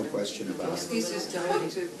 No question about it. This is down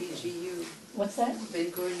to BGU, What's that?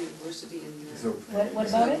 Ben Gurion University in. What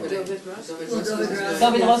about it? David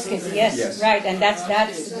David Roskis, yes, Yes. right, and that's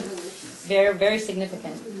very, very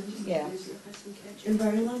significant, yeah. In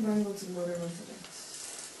Bar Ilan, Bar Ilan's in Modern Orthodox.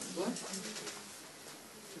 What?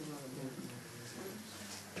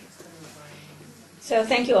 So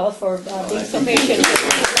thank you all for being so patient.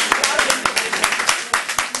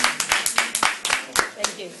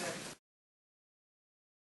 Thank you.